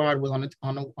Def Squad was on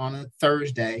a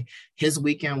Thursday. His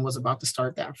weekend was about to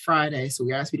start that Friday, so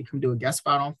he asked me to come do a guest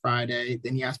spot on Friday.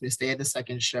 Then he asked me to stay at the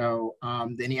second show.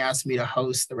 Then he asked me to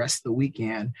host the rest of the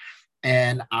weekend,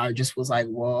 and I just was like,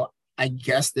 well, I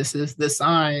guess this is the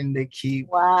sign to keep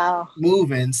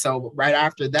moving. So right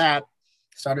after that,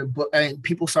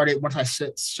 people started, once I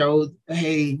showed,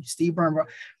 hey, Steve Byrne,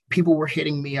 people were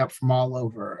hitting me up from all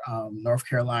over, North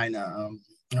Carolina,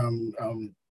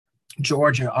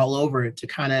 Georgia, all over, to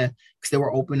kind of, because they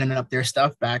were opening up their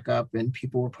stuff back up, and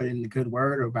people were putting the good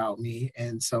word about me,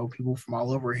 and so people from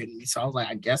all over hitting me. So I was like,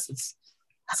 I guess it's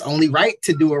only right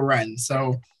to do a run.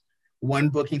 So one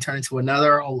booking turned into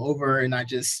another all over, and I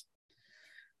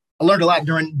learned a lot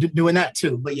during doing that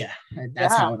too. But yeah,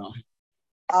 that's how it all.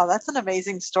 Oh, that's an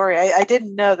amazing story. I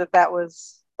didn't know that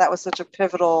was such a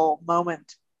pivotal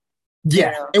moment.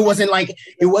 Yeah, it wasn't like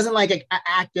an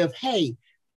act of, hey,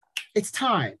 it's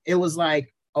time. It was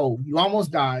like, oh, you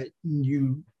almost died.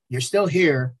 You're still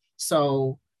here.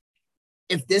 So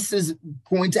if this is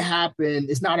going to happen,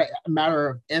 it's not a matter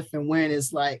of if and when.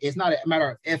 It's like, it's not a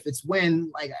matter of if, it's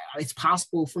when. Like, it's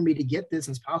possible for me to get this,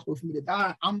 it's possible for me to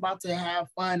die. I'm about to have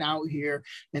fun out here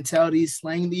and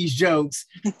slang these jokes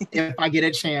if I get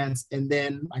a chance. And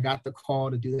then I got the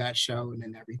call to do that show, and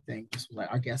then everything just was like,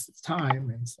 I guess it's time.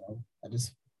 And so I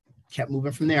just kept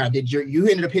moving from there. You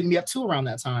ended up hitting me up too around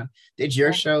that time. Did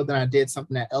your show, then I did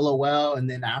something at LOL, and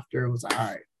then after it was like, all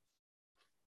right.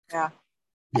 Yeah.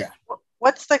 Yeah.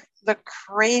 What's the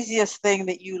craziest thing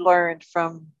that you learned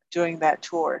from doing that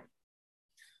tour?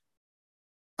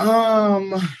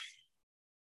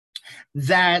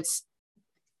 That's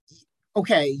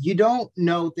okay. You don't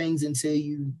know things until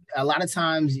a lot of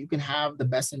times you can have the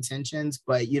best intentions,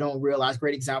 but you don't realize.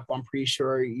 Great example. I'm pretty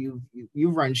sure you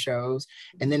run shows,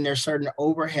 and then there's certain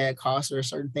overhead costs or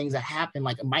certain things that happen,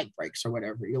 like a mic breaks or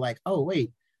whatever. You're like, oh,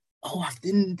 wait. Oh, I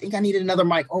didn't think I needed another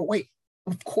mic. Oh, wait.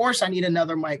 Of course I need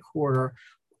another mic cord, or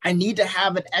I need to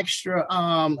have an extra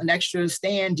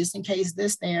stand just in case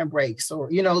this stand breaks,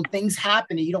 or, things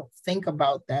happen and you don't think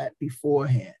about that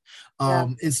beforehand.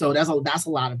 And so that's a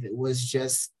lot of it was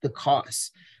just the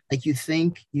cost. Like you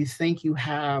think you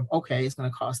have, okay, it's going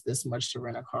to cost this much to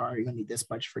rent a car. You're going to need this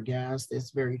much for gas. That's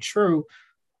very true.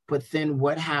 But then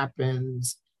what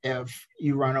happens if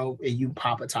you run over, you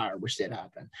pop a tire, which did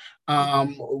happen?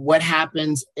 What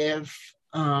happens if,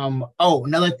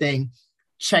 another thing,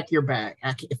 check your bag.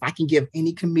 If I can give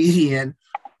any comedian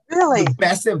the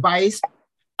best advice,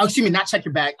 excuse me, not check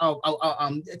your bag.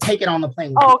 Take it on the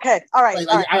plane. Oh, okay. All right.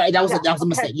 That was a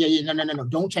mistake. Yeah. No.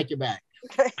 Don't check your bag.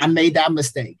 Okay. I made that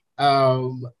mistake,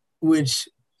 which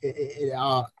it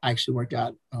actually worked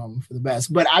out for the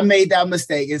best. But I made that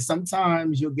mistake, and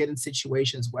sometimes you'll get in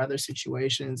weather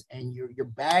situations, and your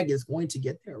bag is going to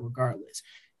get there regardless.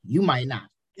 You might not.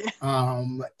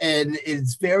 And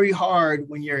it's very hard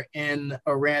when you're in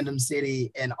a random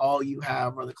city and all you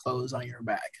have are the clothes on your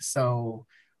back. So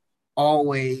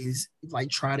always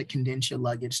try to condense your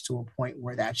luggage to a point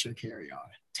where that's your carry-on.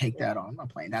 Take that on a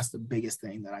plane. That's the biggest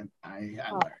thing that I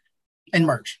learned. And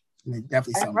merch.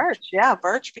 Definitely and merch. Yeah,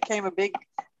 merch became a big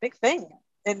thing.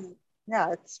 And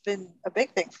yeah, it's been a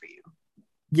big thing for you.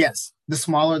 Yes, the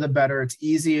smaller the better. It's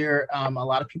easier. A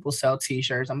lot of people sell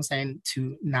t-shirts. I'm saying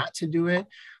not to do it,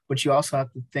 but you also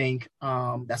have to think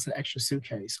that's an extra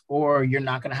suitcase, or you're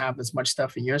not going to have as much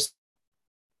stuff in your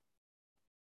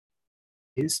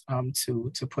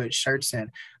to put shirts in.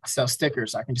 I sell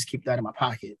stickers. I can just keep that in my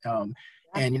pocket.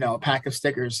 And a pack of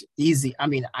stickers, easy. I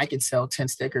mean, I could sell 10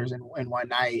 stickers in one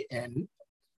night and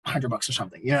 $100 or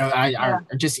something. I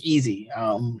just easy.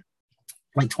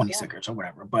 Like 20 stickers or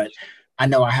whatever. But I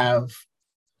know I have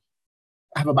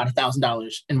about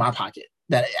 $1,000 in my pocket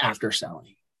that after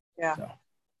selling. Yeah. So.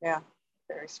 Yeah.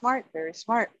 Very smart. Very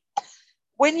smart.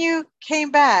 When you came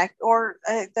back, or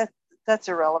that's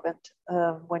irrelevant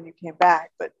when you came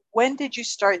back, but when did you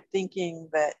start thinking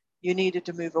that you needed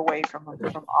to move away from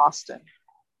Austin?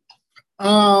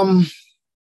 And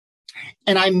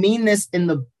I mean this in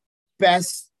the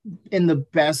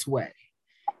best way.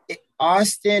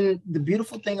 Austin, the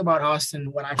beautiful thing about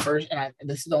Austin, when I first, and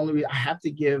this is the only reason I have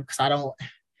to give, because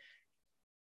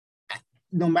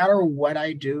no matter what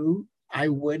I do, I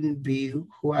wouldn't be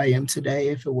who I am today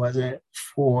if it wasn't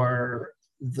for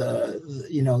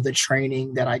the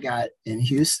training that I got in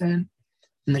Houston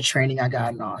and the training I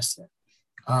got in Austin.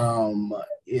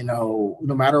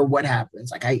 No matter what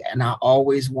happens, I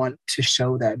always want to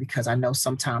show that, because I know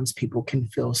sometimes people can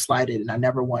feel slighted, and I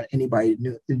never want anybody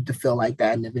to feel like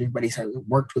that. And if anybody's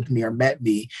worked with me or met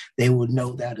me, they would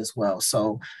know that as well.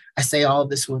 So I say all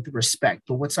this with respect.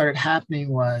 But what started happening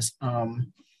was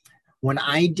when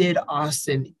I did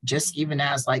Austin, just even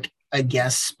as a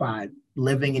guest spot,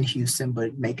 living in Houston,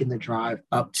 but making the drive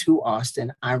up to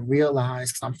Austin, I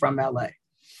realized, because I'm from LA,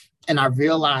 and I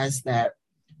realized that,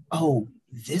 oh,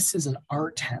 this is an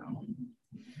art town.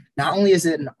 Not only is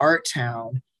it an art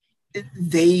town,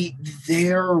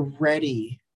 they're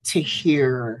ready to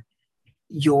hear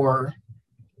your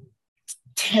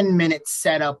 10-minute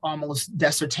setup, almost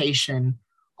dissertation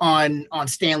on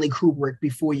Stanley Kubrick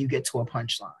before you get to a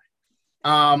punchline.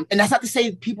 And that's not to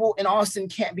say people in Austin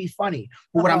can't be funny.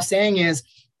 But what I'm saying is,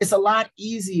 it's a lot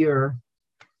easier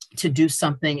to do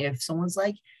something if someone's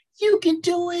like, you can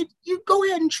do it, you go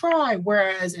ahead and try.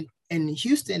 Whereas in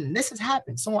Houston, this has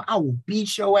happened. I will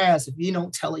beat your ass if you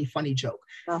don't tell a funny joke.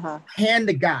 Hand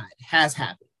to God, has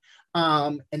happened.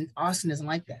 And Austin isn't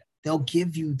like that. They'll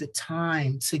give you the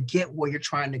time to get where you're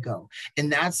trying to go.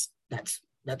 And that's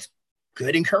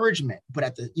good encouragement.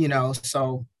 But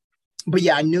but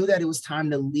yeah, I knew that it was time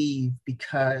to leave,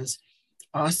 because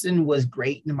Austin was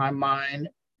great in my mind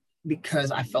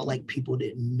because I felt like people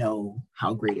didn't know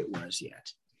how great it was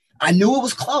yet. I knew it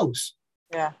was close.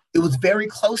 Yeah. It was very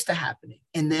close to happening.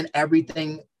 And then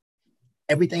everything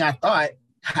I thought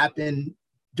happened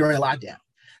during lockdown.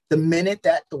 The minute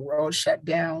that the world shut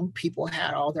down, people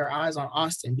had all their eyes on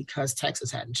Austin because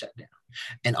Texas hadn't shut down.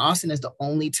 And Austin is the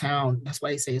only town, that's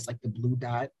why they say it's like the blue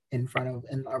dot in front of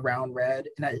and around red.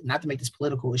 And not to make this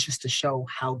political, it's just to show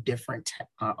how different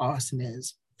Austin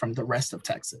is from the rest of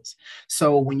Texas.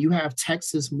 So when you have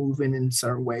Texas moving in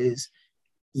certain ways,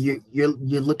 you're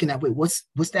looking at, wait, what's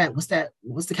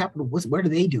the capital? What are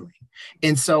they doing?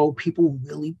 And so people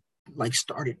really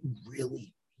started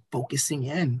really focusing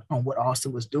in on what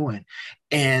Austin was doing.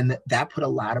 And that put a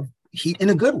lot of heat in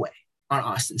a good way on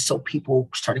Austin. So people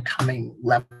started coming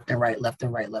left and right.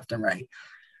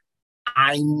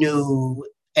 I knew,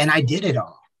 and I did it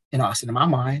all in Austin. In my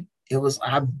mind, it was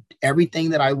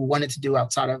everything that I wanted to do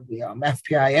outside of the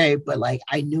FPIA. But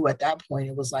I knew at that point,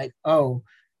 it was oh,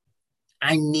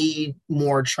 I need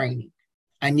more training.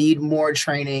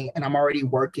 And I'm already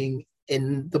working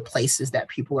in the places that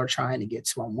people are trying to get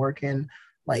to. I'm working,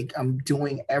 I'm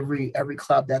doing every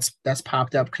club that's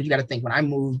popped up. Cause you got to think, when I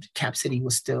moved, Cap City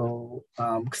was still,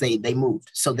 cause they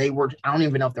moved. So they were, I don't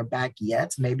even know if they're back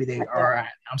yet. Maybe they are.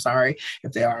 I'm sorry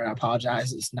if they are, I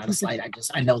apologize. It's not a slight.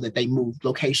 I know that they moved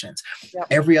locations. Yep.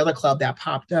 Every other club that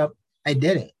popped up, I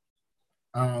did it.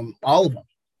 All of them.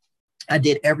 I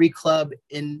did every club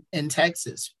in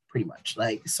Texas pretty much.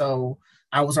 So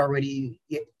I was already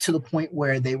to the point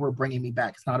where they were bringing me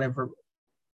back. It's not ever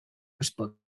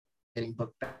getting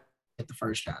booked back at the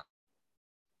first job,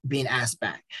 being asked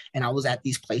back. And I was at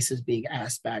these places being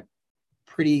asked back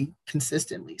pretty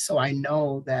consistently. So I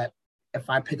know that if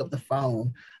I pick up the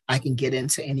phone, I can get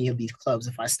into any of these clubs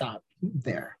if I stop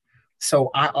there.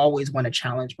 So I always want to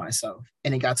challenge myself.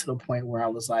 And it got to the point where I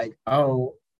was like,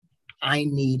 oh, I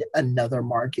need another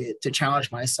market to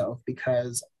challenge myself,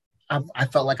 because I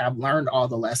felt like I've learned all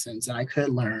the lessons that I could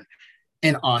learn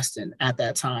in Austin at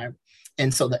that time.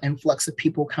 And so the influx of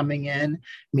people coming in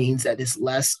means that it's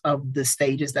less of the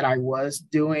stages that I was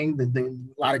doing, the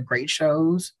a lot of great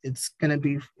shows. It's gonna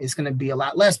be a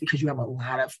lot less, because you have a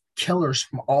lot of killers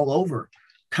from all over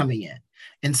coming in.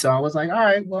 And so I was like, all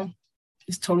right, well,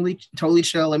 it's totally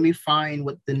chill. Let me find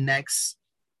what the next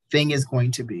thing is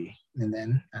going to be. And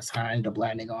then that's how I ended up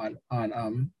landing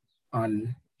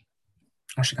on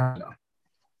Chicago.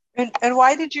 And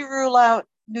why did you rule out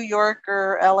New York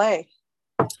or LA?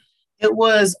 It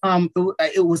was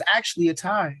actually a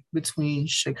tie between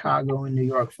Chicago and New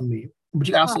York for me. But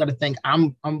you also got to think,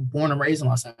 I'm born and raised in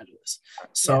Los Angeles,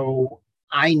 so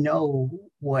I know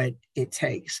what it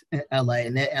takes in LA.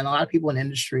 And a lot of people in the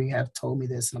industry have told me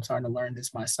this, and I'm starting to learn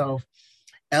this myself.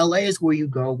 LA is where you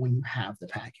go when you have the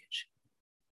package.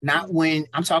 Not when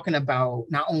I'm talking about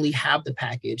not only have the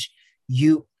package,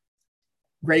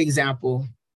 great example,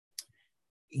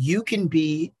 you can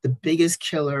be the biggest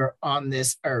killer on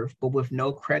this earth, but with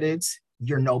no credits,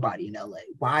 you're nobody in LA.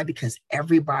 Why? Because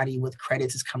everybody with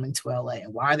credits is coming to LA.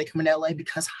 And why are they coming to LA?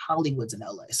 Because Hollywood's in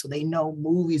LA. So they know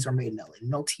movies are made in LA,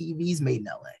 no TV's made in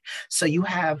LA. So you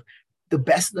have the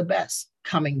best of the best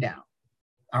coming down.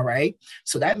 All right.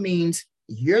 So that means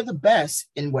you're the best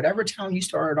in whatever town you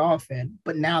started off in,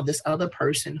 but now this other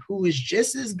person who is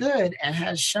just as good and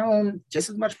has shown just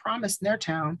as much promise in their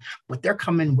town, but they're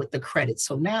coming with the credit.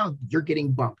 So now you're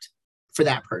getting bumped for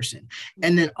that person.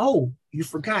 And then, oh, you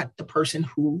forgot the person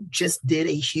who just did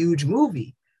a huge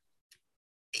movie.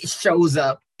 It shows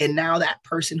up, and now that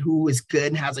person who is good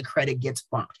and has a credit gets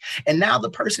bumped. And now the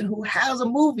person who has a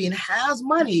movie and has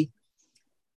money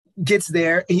gets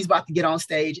there, and he's about to get on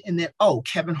stage, and then, oh,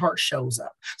 Kevin Hart shows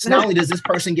up. So not only does this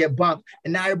person get bumped,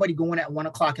 and now everybody going at 1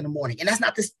 o'clock in the morning. And that's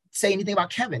not to say anything about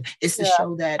Kevin. It's to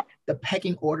show that the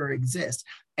pecking order exists.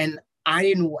 And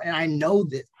I know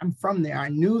this. I'm from there. I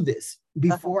knew this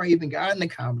before I even got into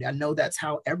comedy. I know that's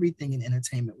how everything in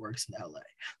entertainment works in LA.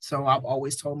 So I've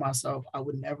always told myself I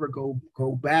would never go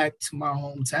back to my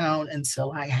hometown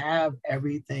until I have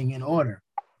everything in order.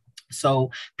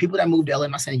 So people that moved to LA,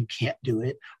 I'm not saying you can't do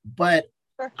it, but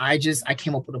I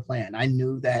came up with a plan. I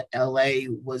knew that LA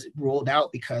was ruled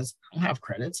out because I don't have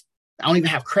credits. I don't even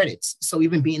have credits. So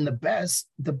even being the best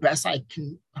I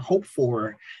can hope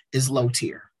for is low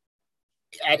tier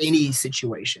at any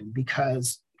situation,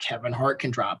 because Kevin Hart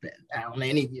can drop in at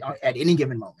any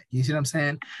given moment. You see what I'm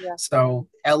saying? Yeah. So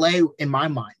LA, in my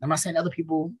mind, I'm not saying other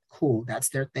people, cool, that's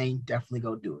their thing, definitely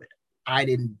go do it. I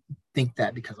didn't think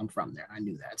that because I'm from there. I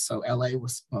knew that. So LA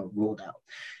was ruled out.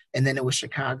 And then it was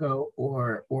Chicago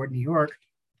or New York.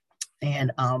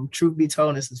 And truth be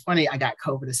told, this is funny, I got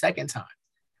COVID a second time.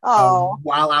 Oh,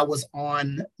 while I was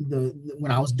on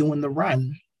when I was doing the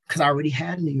run, because I already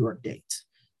had New York dates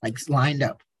like lined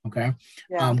up. Okay.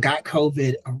 yeah. Got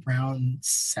COVID around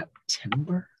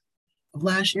September of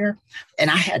last year. And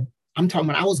I'm talking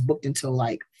about I was booked until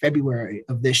like February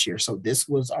of this year. So this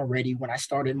was already when I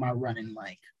started my run in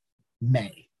like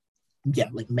May. Yeah,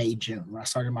 like May, June. When I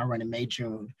started my run in May,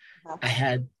 June, I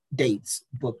had dates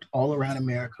booked all around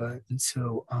America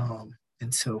until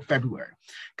February.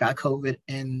 Got COVID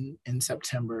in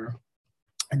September.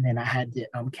 And then I had to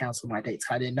cancel my dates.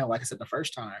 I didn't know, like I said, the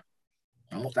first time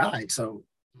I almost died. So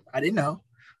I didn't know.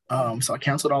 So I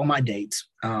canceled all my dates.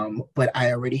 But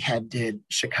I already did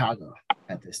Chicago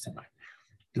at this time.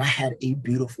 And I had a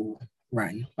beautiful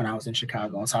run when I was in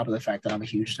Chicago, on top of the fact that I'm a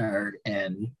huge nerd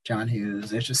and John Hughes.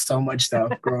 There's just so much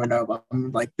stuff growing up.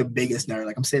 I'm like the biggest nerd.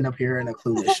 Like I'm sitting up here in a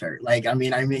Clueless shirt. Like, I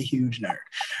mean, I'm a huge nerd.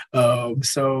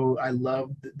 So I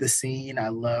loved the scene.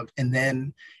 And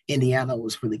then Indiana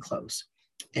was really close.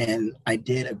 And I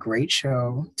did a great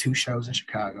show, 2 shows in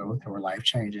Chicago that were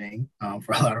life-changing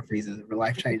for a lot of reasons. They were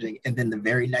life-changing. And then the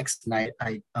very next night,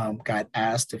 I got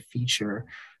asked to feature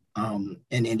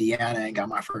in Indiana and got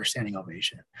my first standing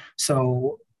ovation.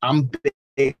 So I'm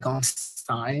big on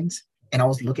signs, and I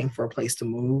was looking for a place to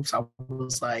move. So I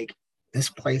was like, this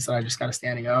place that I just got a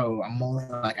standing O, I'm only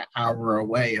like an hour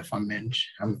away if I'm in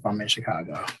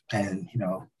Chicago. And, you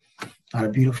know, a lot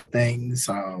of beautiful things.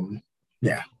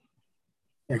 Yeah.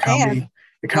 Comedy's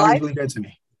really good to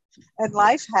me. And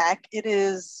life hack, it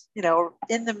is, you know,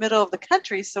 in the middle of the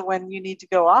country. So when you need to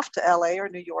go off to LA or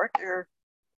New York, you're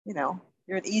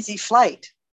an easy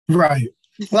flight. Right.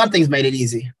 A lot of things made it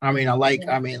easy. I mean, a lot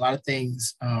of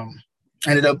things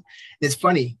ended up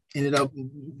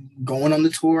going on the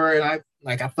tour, and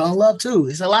I fell in love too.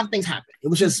 It's a lot of things happened. It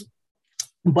was just,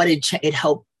 but it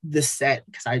helped the set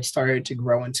because I started to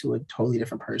grow into a totally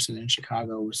different person in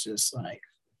Chicago. It was just like,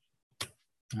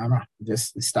 I don't know,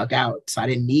 just stuck out. So I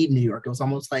didn't need New York. It was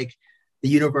almost like the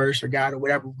universe or God or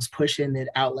whatever was pushing it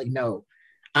out. Like, no,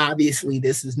 obviously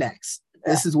this is next.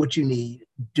 Yeah. This is what you need.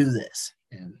 Do this.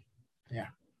 And yeah.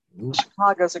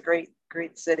 Chicago's a great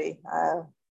city. I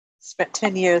spent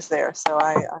 10 years there. So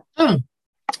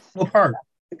what part?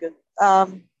 Good.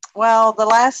 Well, the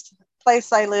last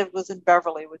place I lived was in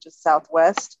Beverly, which is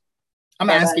Southwest. I'm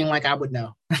asking like I would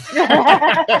know.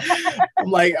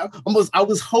 I'm like, I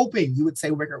was hoping you would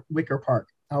say Wicker Park.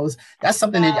 That's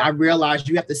something that I realized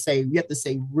you have to say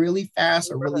really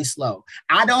fast or really slow.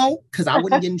 I don't, because I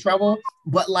wouldn't get in trouble,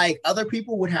 but like other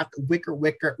people would have to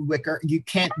Wicker. You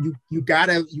can't, you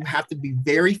have to be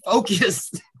very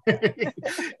focused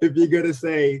if you're gonna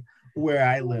say where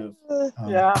I live.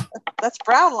 Yeah, that's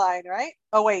Brown Line, right?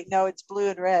 Oh wait, no, it's blue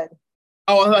and red.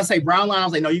 Oh, I was gonna say Brown Line. I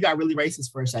was like, no, you got really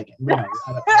racist for a second. No,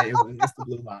 it's the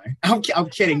blue line. I'm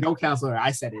kidding. Don't cancel her.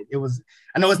 I said it. It was.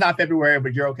 I know it's not February,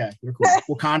 but you're okay. You're cool.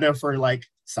 Wakanda for like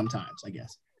sometimes, I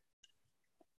guess.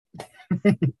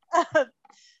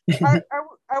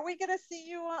 Are we gonna see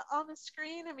you on the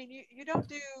screen? I mean, you don't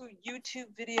do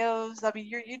YouTube videos. I mean,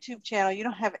 your YouTube channel, you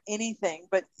don't have anything.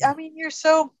 But I mean, you're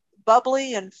so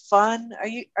bubbly and fun. Are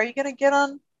you gonna get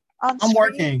on? I'm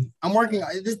working.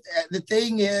 The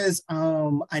thing is,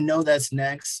 I know that's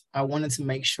next. I wanted to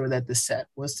make sure that the set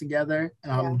was together.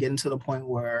 I'm getting to the point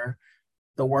where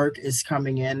the work is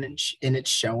coming in and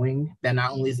it's showing that not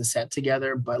only is the set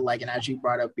together, but like, and as you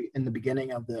brought up in the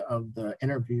beginning of the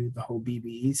interview, the whole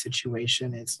BBE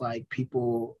situation, it's like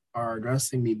people are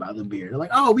addressing me by the beard. They're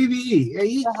like, oh, BBE,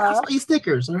 hey, I saw these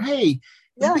stickers, or hey,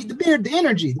 the beard, the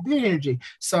beard energy.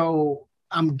 So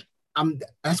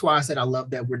that's why I said I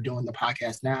love that we're doing the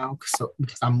podcast now,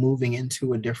 because I'm moving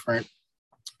into a different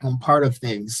part of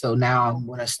things. So now I'm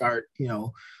going to start,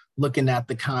 looking at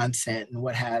the content and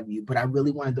what have you. But I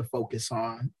really wanted to focus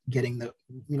on getting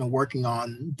working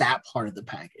on that part of the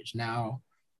package. Now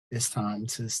it's time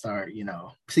to start,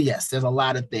 So yes, there's a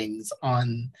lot of things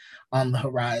on the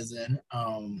horizon.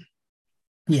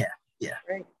 Yeah.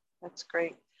 Great. That's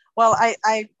great. Well,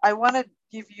 I want to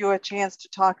give you a chance to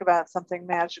talk about something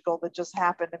magical that just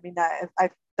happened. I mean,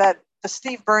 that the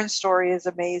Steve Burns story is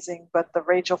amazing, but the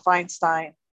Rachel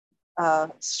Feinstein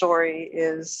story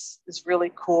is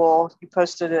really cool. You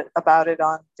posted about it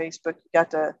on Facebook. You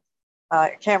got to,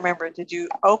 I can't remember, did you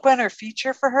open or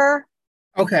feature for her?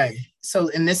 Okay. So,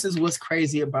 and this is what's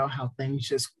crazy about how things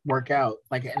just work out.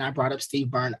 Like, and I brought up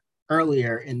Steve Burns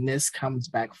earlier, and this comes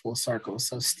back full circle.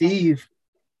 So Steve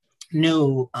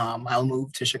knew I'll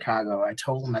move to Chicago. I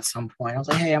told him at some point, I was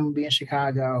like, hey, I'm gonna be in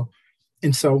Chicago.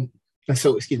 And so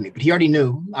excuse me, but he already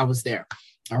knew I was there.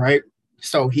 All right.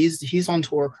 So he's on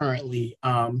tour currently.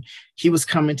 He was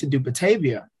coming to do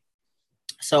Batavia.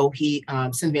 So he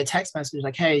sends me a text message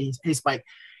like, hey, Spike.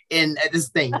 And this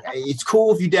thing, it's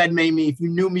cool if you dead name me, if you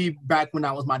knew me back when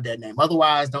I was my dead name.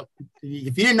 Otherwise, don't.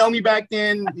 If you didn't know me back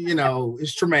then,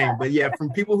 it's Tremaine. But yeah,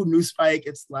 from people who knew Spike,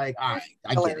 it's like, all right,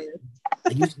 I get it.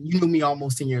 Like you knew me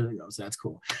almost 10 years ago, so that's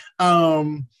cool.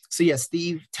 So yeah,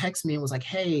 Steve texted me and was like,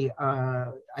 hey,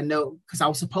 I know, because I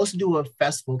was supposed to do a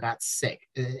festival, got sick,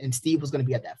 and Steve was going to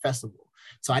be at that festival.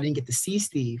 So I didn't get to see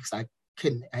Steve because I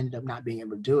ended up not being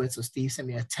able to do it. So Steve sent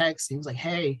me a text. He was like,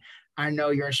 hey, I know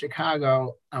you're in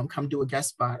Chicago. Come do a guest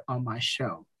spot on my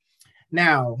show.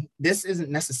 Now, this isn't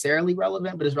necessarily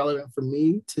relevant, but it's relevant for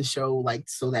me to show, like,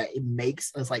 so that it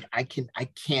makes us like I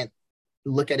can't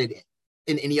look at it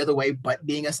in any other way but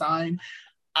being a sign.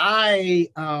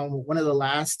 One of the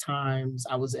last times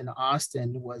I was in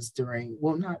Austin was during,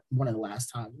 well, not one of the last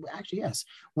times, actually, yes,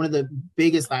 one of the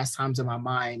biggest last times in my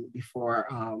mind before,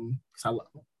 because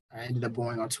I ended up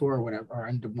going on tour or whatever, or I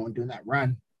ended up doing that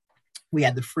run. We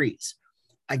had the freeze.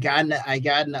 I got in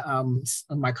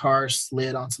my car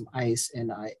slid on some ice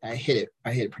and I hit it.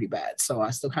 I hit it pretty bad. So I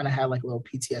still kind of had like a little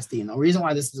PTSD. And the reason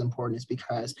why this is important is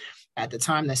because at the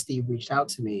time that Steve reached out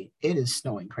to me, it is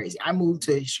snowing crazy. I moved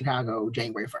to Chicago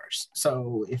January 1st.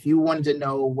 So if you wanted to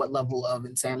know what level of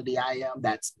insanity I am,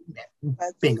 that's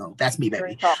bingo. That's me,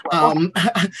 baby.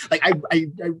 Like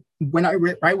when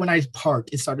I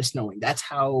parked, it started snowing. That's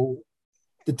how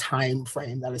the time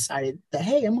frame that I decided that,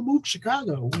 hey, I'm gonna move to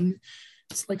Chicago. And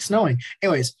it's like snowing.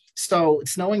 Anyways, so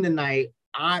it's snowing the night.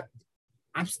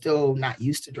 I'm still not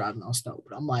used to driving on snow,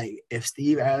 but I'm like, if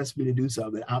Steve asked me to do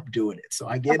something, I'm doing it. So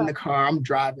I get in the car, I'm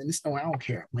driving, it's snowing, I don't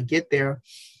care. I'm like, get there,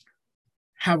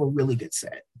 have a really good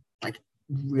set, like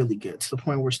really good, to the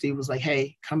point where Steve was like,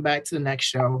 hey, come back to the next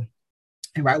show.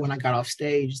 And right when I got off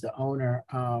stage, the owner,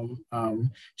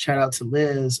 shout out to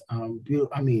Liz.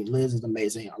 Liz is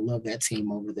amazing. I love that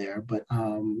team over there. But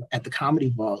at the Comedy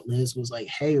Vault, Liz was like,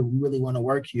 hey, we really want to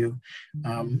work you.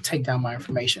 Take down my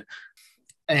information.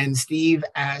 And Steve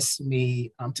asked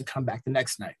me to come back the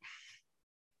next night.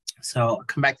 So I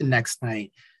come back the next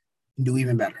night and do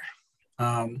even better.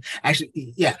 Come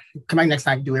back next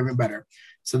night and do even better.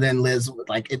 So then Liz,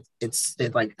 like, it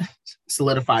like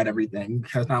solidified everything,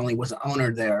 because not only was the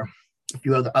owner there, a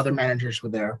few other managers were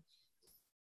there.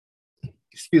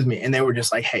 Excuse me. And they were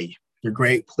just like, hey, you're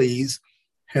great. Please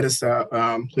hit us up.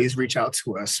 Please reach out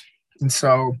to us. And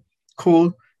so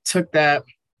cool. Took that.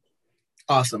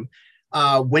 Awesome.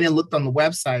 Went and looked on the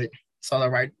website, saw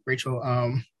that Rachel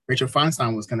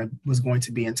Feinstein was going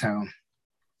to be in town.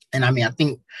 And I mean, I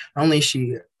think not only is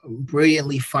she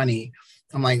brilliantly funny,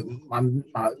 I'm like, I'm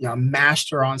a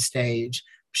master on stage.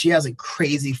 She has a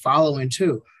crazy following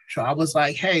too. So I was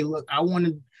like, hey, look, I want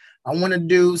to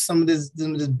do some of this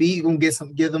B, gonna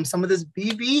give them some of this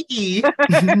BBE.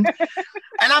 And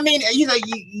I mean,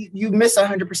 you miss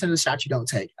 100% of the shots you don't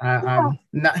take.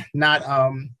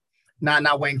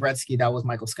 Not Wayne Gretzky. That was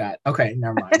Michael Scott. Okay,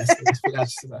 never mind. That's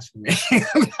for me.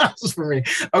 That's for me.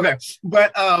 Okay,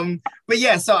 but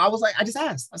yeah. So I was like, I just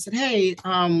asked. I said, hey,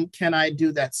 can I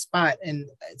do that spot? And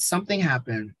something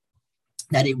happened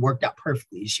that it worked out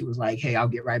perfectly. She was like, hey, I'll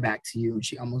get right back to you. And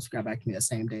she almost got back to me the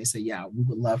same day. Said, yeah, we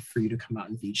would love for you to come out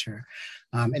and feature.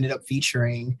 Ended up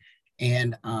featuring,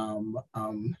 and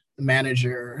the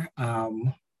manager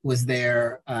was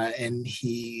there, and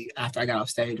he, after I got off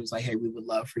stage, was like, hey, we would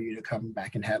love for you to come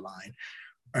back and headline.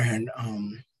 And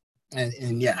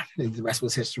yeah, the rest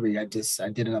was history. I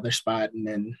did another spot, and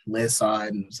then Liz saw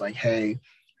it and was like, hey,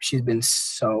 she's been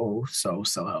so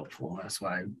helpful. That's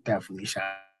why I definitely shout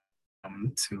out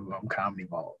to Comedy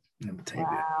Vault.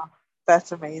 Wow,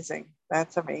 that's amazing.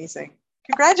 That's amazing.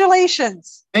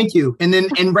 Congratulations. Thank you.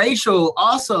 And Rachel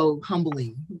also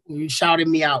humbling, you shouted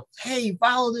me out, hey,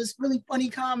 follow this really funny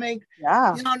comic in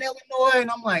Illinois.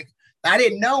 And I'm like, I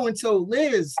didn't know until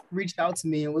Liz reached out to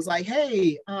me and was like,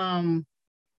 hey,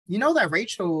 you know that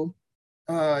Rachel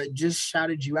just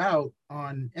shouted you out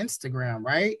on Instagram,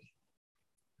 right?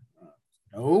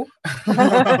 No.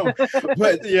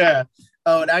 But yeah.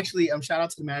 Oh, and actually, shout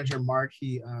out to the manager, Mark.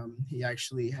 He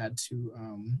actually had to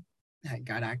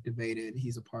got activated.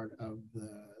 He's a part of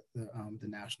the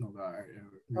National Guard.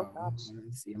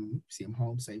 See him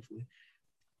home safely.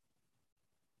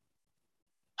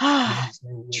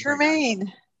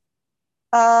 Tremaine,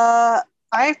 I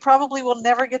probably will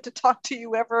never get to talk to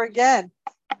you ever again.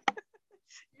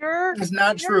 You're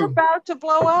about to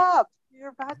blow up. You're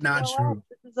about to blow up.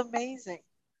 This is amazing.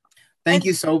 Thank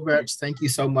you so much. Thank you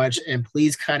so much. And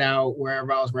please cut out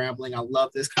wherever I was rambling. I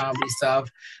love this comedy stuff.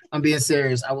 I'm being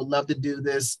serious. I would love to do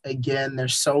this again.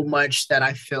 There's so much that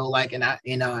I feel like, and I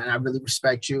really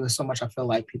respect you. There's so much I feel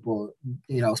like people,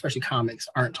 especially comics,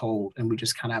 aren't told, and we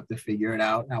just kind of have to figure it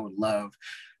out. And I would love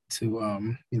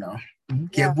to,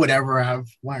 give whatever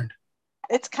I've learned.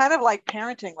 It's kind of like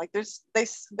parenting. Like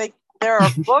there are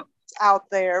books out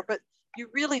there, but you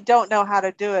really don't know how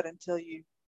to do it until you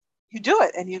do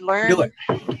it, and you learn.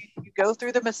 You go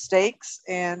through the mistakes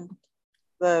and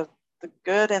the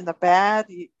good and the bad.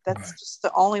 That's just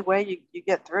the only way you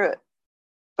get through it.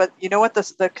 But you know what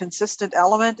the consistent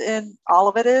element in all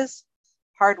of it is?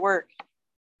 Hard work.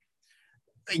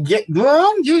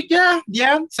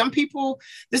 Yeah. Some people.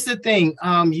 This is the thing.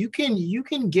 You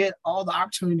can get all the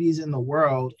opportunities in the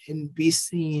world and be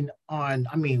seen on.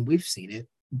 I mean, we've seen it,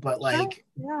 but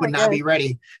would not be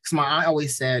ready. Because my aunt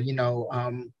always said,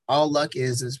 all luck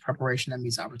is preparation that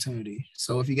meets opportunity.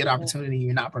 So if you get opportunity,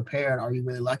 you're not prepared. Are you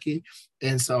really lucky?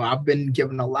 And so I've been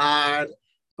given a lot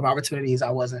of opportunities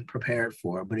I wasn't prepared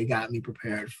for, but it got me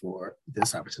prepared for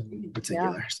this opportunity in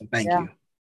particular. Yeah. So thank you.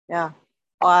 Yeah.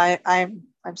 Well,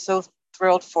 I'm so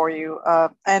thrilled for you.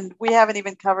 And we haven't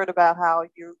even covered about how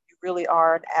you really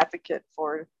are an advocate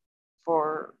for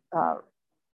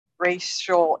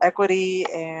racial equity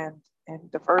and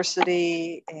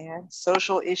diversity and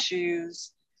social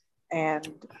issues. And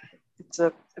it's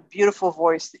a beautiful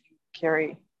voice that you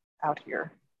carry out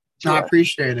here. No, I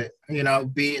appreciate it.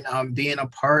 Being a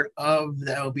part of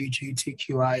the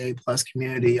LGBTQIA plus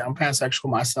community. I'm pansexual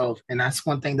myself, and that's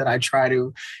one thing that I try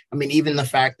to. I mean, even the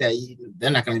fact that they're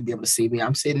not going to be able to see me.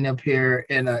 I'm sitting up here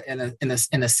in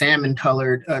a salmon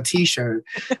colored T-shirt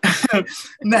that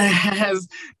has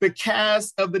the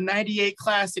cast of the '98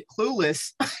 classic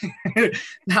Clueless.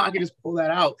 Now I can just pull that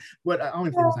out, but I don't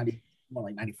even think it's 90. More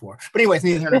like 94. But anyways,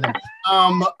 neither here nor there.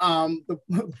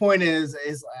 The point is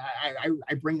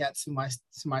I bring that to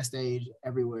my stage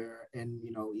everywhere, and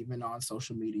even on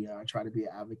social media, I try to be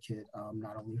an advocate,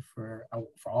 not only for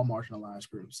all marginalized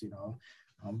groups,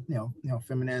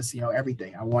 feminists,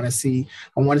 everything. I want to see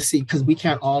because we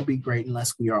can't all be great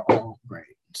unless we are all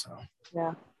great. So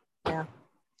yeah.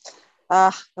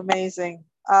 Amazing.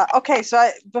 Okay,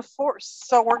 so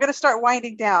we're gonna start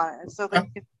winding down, so that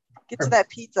you can get to that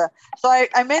pizza. So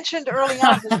I mentioned early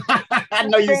on. I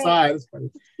know you saw it. It's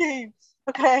funny.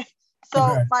 Okay.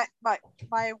 So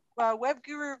my web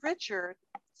guru Richard.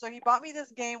 So he bought me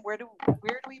this game. Where do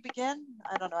we begin?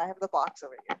 I don't know. I have the box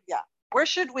over here. Yeah. Where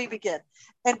should we begin?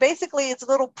 And basically, it's a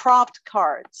little prompt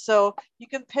card. So you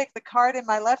can pick the card in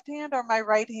my left hand or my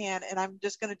right hand, and I'm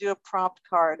just going to do a prompt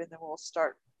card, and then we'll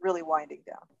start really winding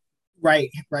down. Right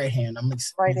hand. I'm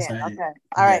excited. Right hand. Okay.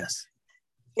 All right. Yes.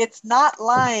 It's not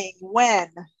lying when.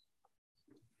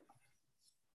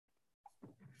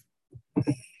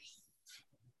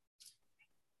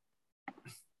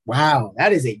 Wow,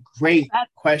 that is a great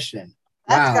question.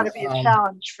 That's got to be a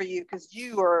challenge for you because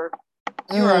you are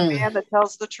a man that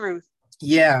tells the truth.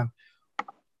 Yeah.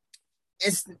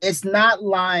 It's not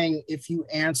lying if you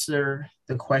answer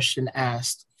the question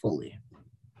asked fully.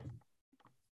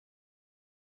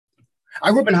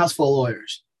 I grew up in a house full of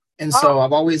lawyers. And so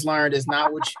I've always learned it's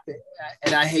not what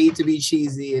and I hate to be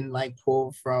cheesy and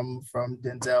pull from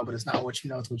Denzel, but it's not what you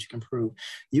know, it's what you can prove.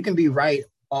 You can be right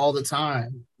all the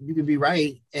time. You can be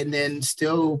right and then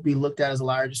still be looked at as a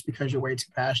liar just because you're way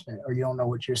too passionate or you don't know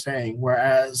what you're saying.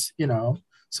 Whereas,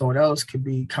 someone else could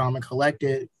be calm and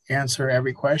collected, answer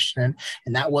every question.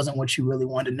 And that wasn't what you really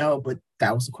wanted to know, but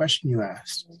that was the question you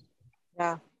asked.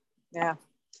 Yeah.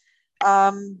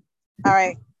 All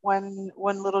right. One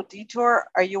little detour.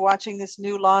 Are you watching this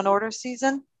new Law and Order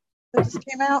season that just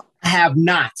came out? I have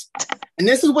not. And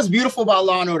this is what's beautiful about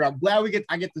Law and Order. I'm glad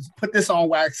I get to put this on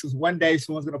wax because one day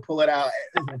someone's gonna pull it out.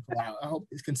 I hope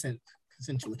it's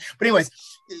consensually. But anyways,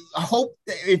 I hope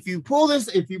that if you pull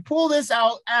this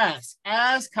out,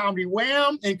 ask Comedy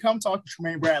Wham and come talk to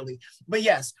Tremaine Bradley. But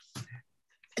yes,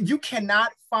 you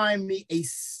cannot find me a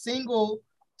single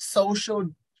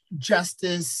social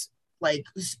justice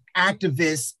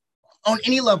activist on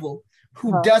any level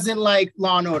who doesn't like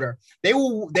Law and Order. They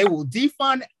will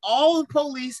defund all the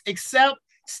police except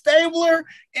Stabler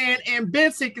and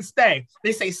Benson can stay.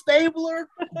 They say Stabler,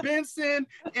 Benson,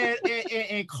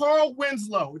 and Carl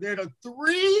Winslow. They're the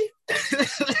three.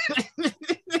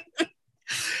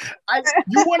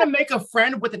 You want to make a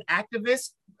friend with an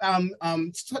activist?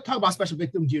 Talk about Special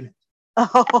Victims Unit.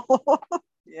 Oh.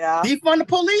 Yeah. Defund the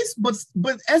police, but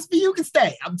SVU can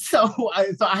stay. So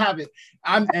I have it.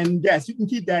 And yes, you can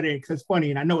keep that in because it's funny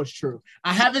and I know it's true.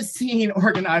 I haven't seen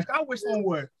organized. I wish someone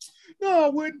would. No, I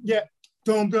wouldn't. Yeah.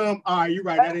 Dum dum. All right, you're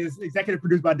right. That is executive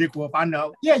produced by Dick Wolf. I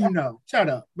know. Yeah, you know. Shut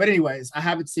up. But anyways, I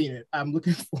haven't seen it. I'm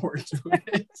looking forward to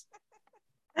it.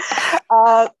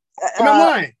 I'm not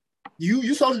lying.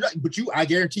 You social, but I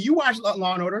guarantee you watch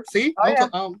Law and Order. See? Oh yeah.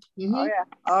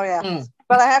 Oh yeah.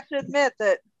 But I have to admit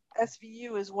that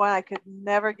SVU is one I could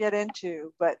never get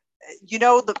into. But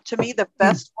to me, the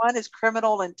best one is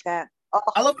Criminal Intent. Oh,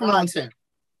 I love Criminal Intent.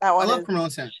 That one. I love Criminal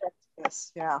Intent.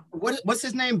 Yes, yeah. What's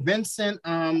his name? Vincent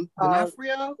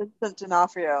D'Onofrio? Vincent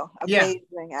D'Onofrio.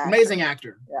 Amazing actor. Amazing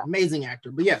actor. Yeah. Amazing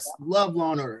actor. But yes, love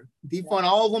Law and Order. Defund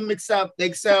all of them except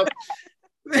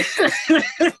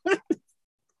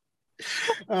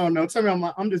oh no, tell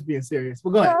me I'm just being serious.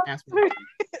 Well, go ahead. Ask me.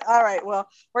 All right. Well,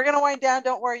 we're gonna wind down.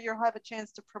 Don't worry, you'll have a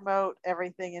chance to promote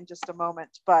everything in just a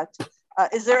moment. But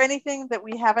is there anything that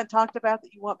we haven't talked about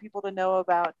that you want people to know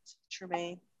about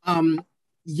Tremaine?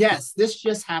 Yes, this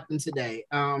just happened today.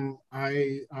 I'm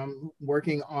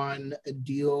working on a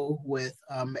deal with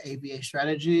ABA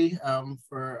Strategy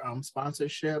for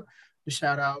sponsorship. To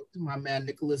shout out to my man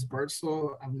Nicholas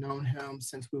Bertzel. I've known him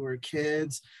since we were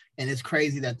kids, and it's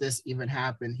crazy that this even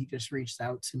happened. He just reached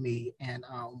out to me and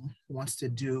wants to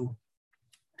do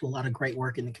a lot of great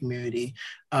work in the community.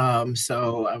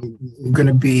 So I'm going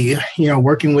to be,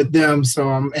 working with them. So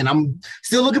I'm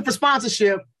still looking for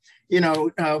sponsorship.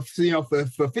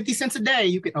 For 50 cents a day,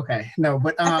 you can, okay, no,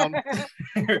 but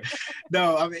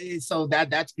no, I mean, so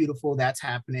that's beautiful. That's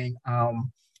happening.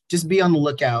 Just be on the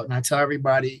lookout. And I tell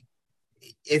everybody,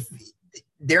 if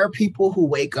there are people who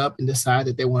wake up and decide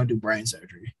that they want to do brain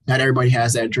surgery, not everybody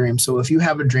has that dream. So if you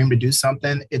have a dream to do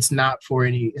something, it's not for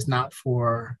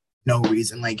no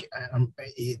reason. Like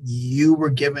you were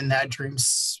given that dream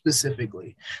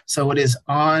specifically. So it is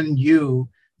on you,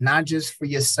 not just for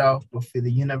yourself, but for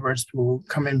the universe to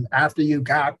come in after you,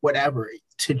 God, whatever,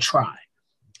 to try.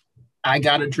 I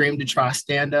got a dream to try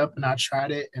stand up, and I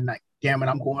tried it, and damn it,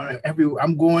 I'm going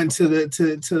to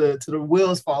the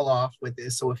wheels fall off with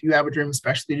this. So if you have a dream,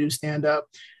 especially to do stand up,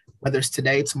 whether it's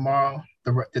today, tomorrow,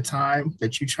 the time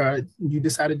that you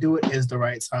decide to do it is the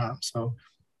right time. So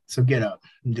get up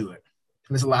and do it.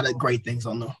 There's a lot of great things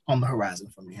on the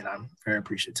horizon for me, and I'm very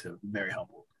appreciative, very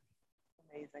humble.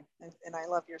 Amazing. And I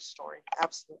love your story.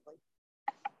 Absolutely.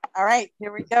 All right,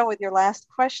 here we go with your last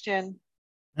question.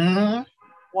 Mm-hmm.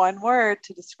 One word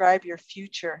to describe your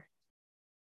future.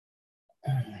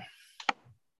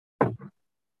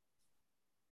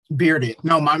 Bearded.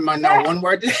 No, no, one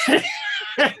word.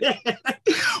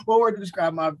 One word to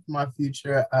describe my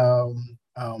future.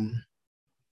 Damn,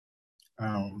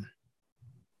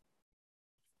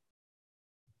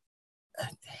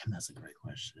 that's a great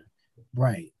question.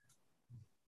 Right.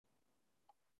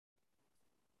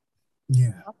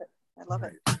 Yeah. I love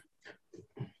it.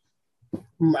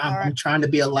 I'm trying to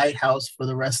be a lighthouse for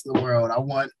the rest of the world. I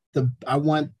want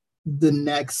the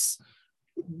next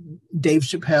Dave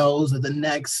Chappelle's, or the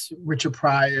next Richard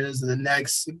Pryor's, or the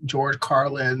next George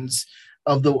Carlin's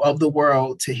of the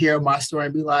world to hear my story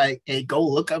and be like, hey, go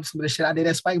look up some of the shit I did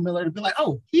at Spike Miller, to be like,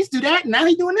 oh, he's do that, now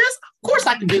he's doing this. Of course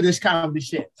I can do this comedy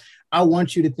shit. I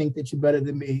want you to think that you're better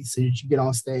than me, so that you get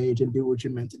on stage and do what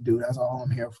you're meant to do. That's all I'm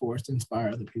here for, is to inspire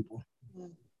other people.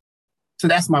 Mm-hmm. So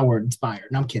that's my word, inspired.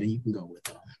 And I'm kidding. You can go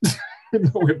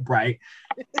with bright.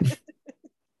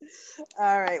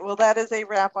 All right. Well, that is a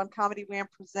wrap on Comedy Wham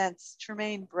Presents.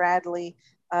 Tremaine Bradley,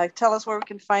 tell us where we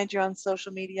can find you on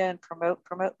social media and promote.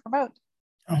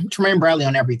 Tremaine Bradley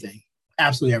on everything,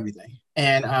 absolutely everything.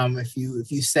 And if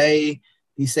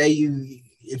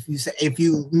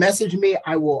you message me,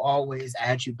 I will always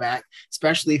add you back.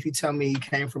 Especially if you tell me you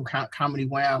came from Comedy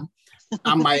Wham,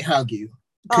 I might hug you.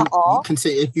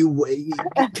 If you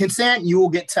consent, you will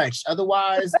get touched.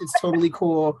 Otherwise, it's totally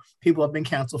cool. People have been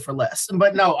canceled for less.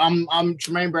 But no, I'm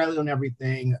Tremaine Bradley on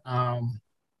everything.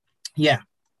 Yeah,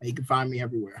 you can find me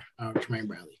everywhere. Tremaine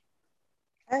Bradley.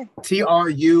 Okay.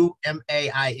 Trumaine.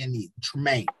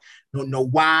 Tremaine. No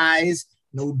Y's,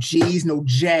 no G's, no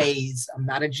J's. I'm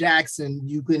not a Jackson.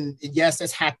 You can, yes,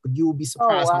 that's hack, but you will be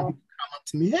surprised when people come up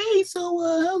to me. Hey, so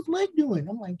how's Mike doing?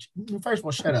 I'm like, first of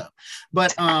all, shut up.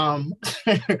 But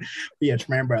yeah,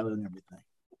 Tremaine Bradley and everything.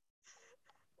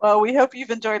 Well, we hope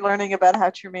you've enjoyed learning about how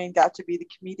Tremaine got to be the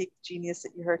comedic genius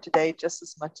that you heard today, just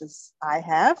as much as I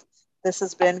have. This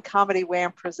has been Comedy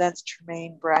Wham Presents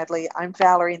Tremaine Bradley. I'm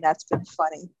Valerie, and that's been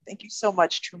funny. Thank you so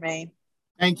much, Tremaine.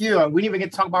 Thank you. We didn't even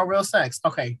get to talk about real sex.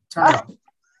 Okay, turn it off.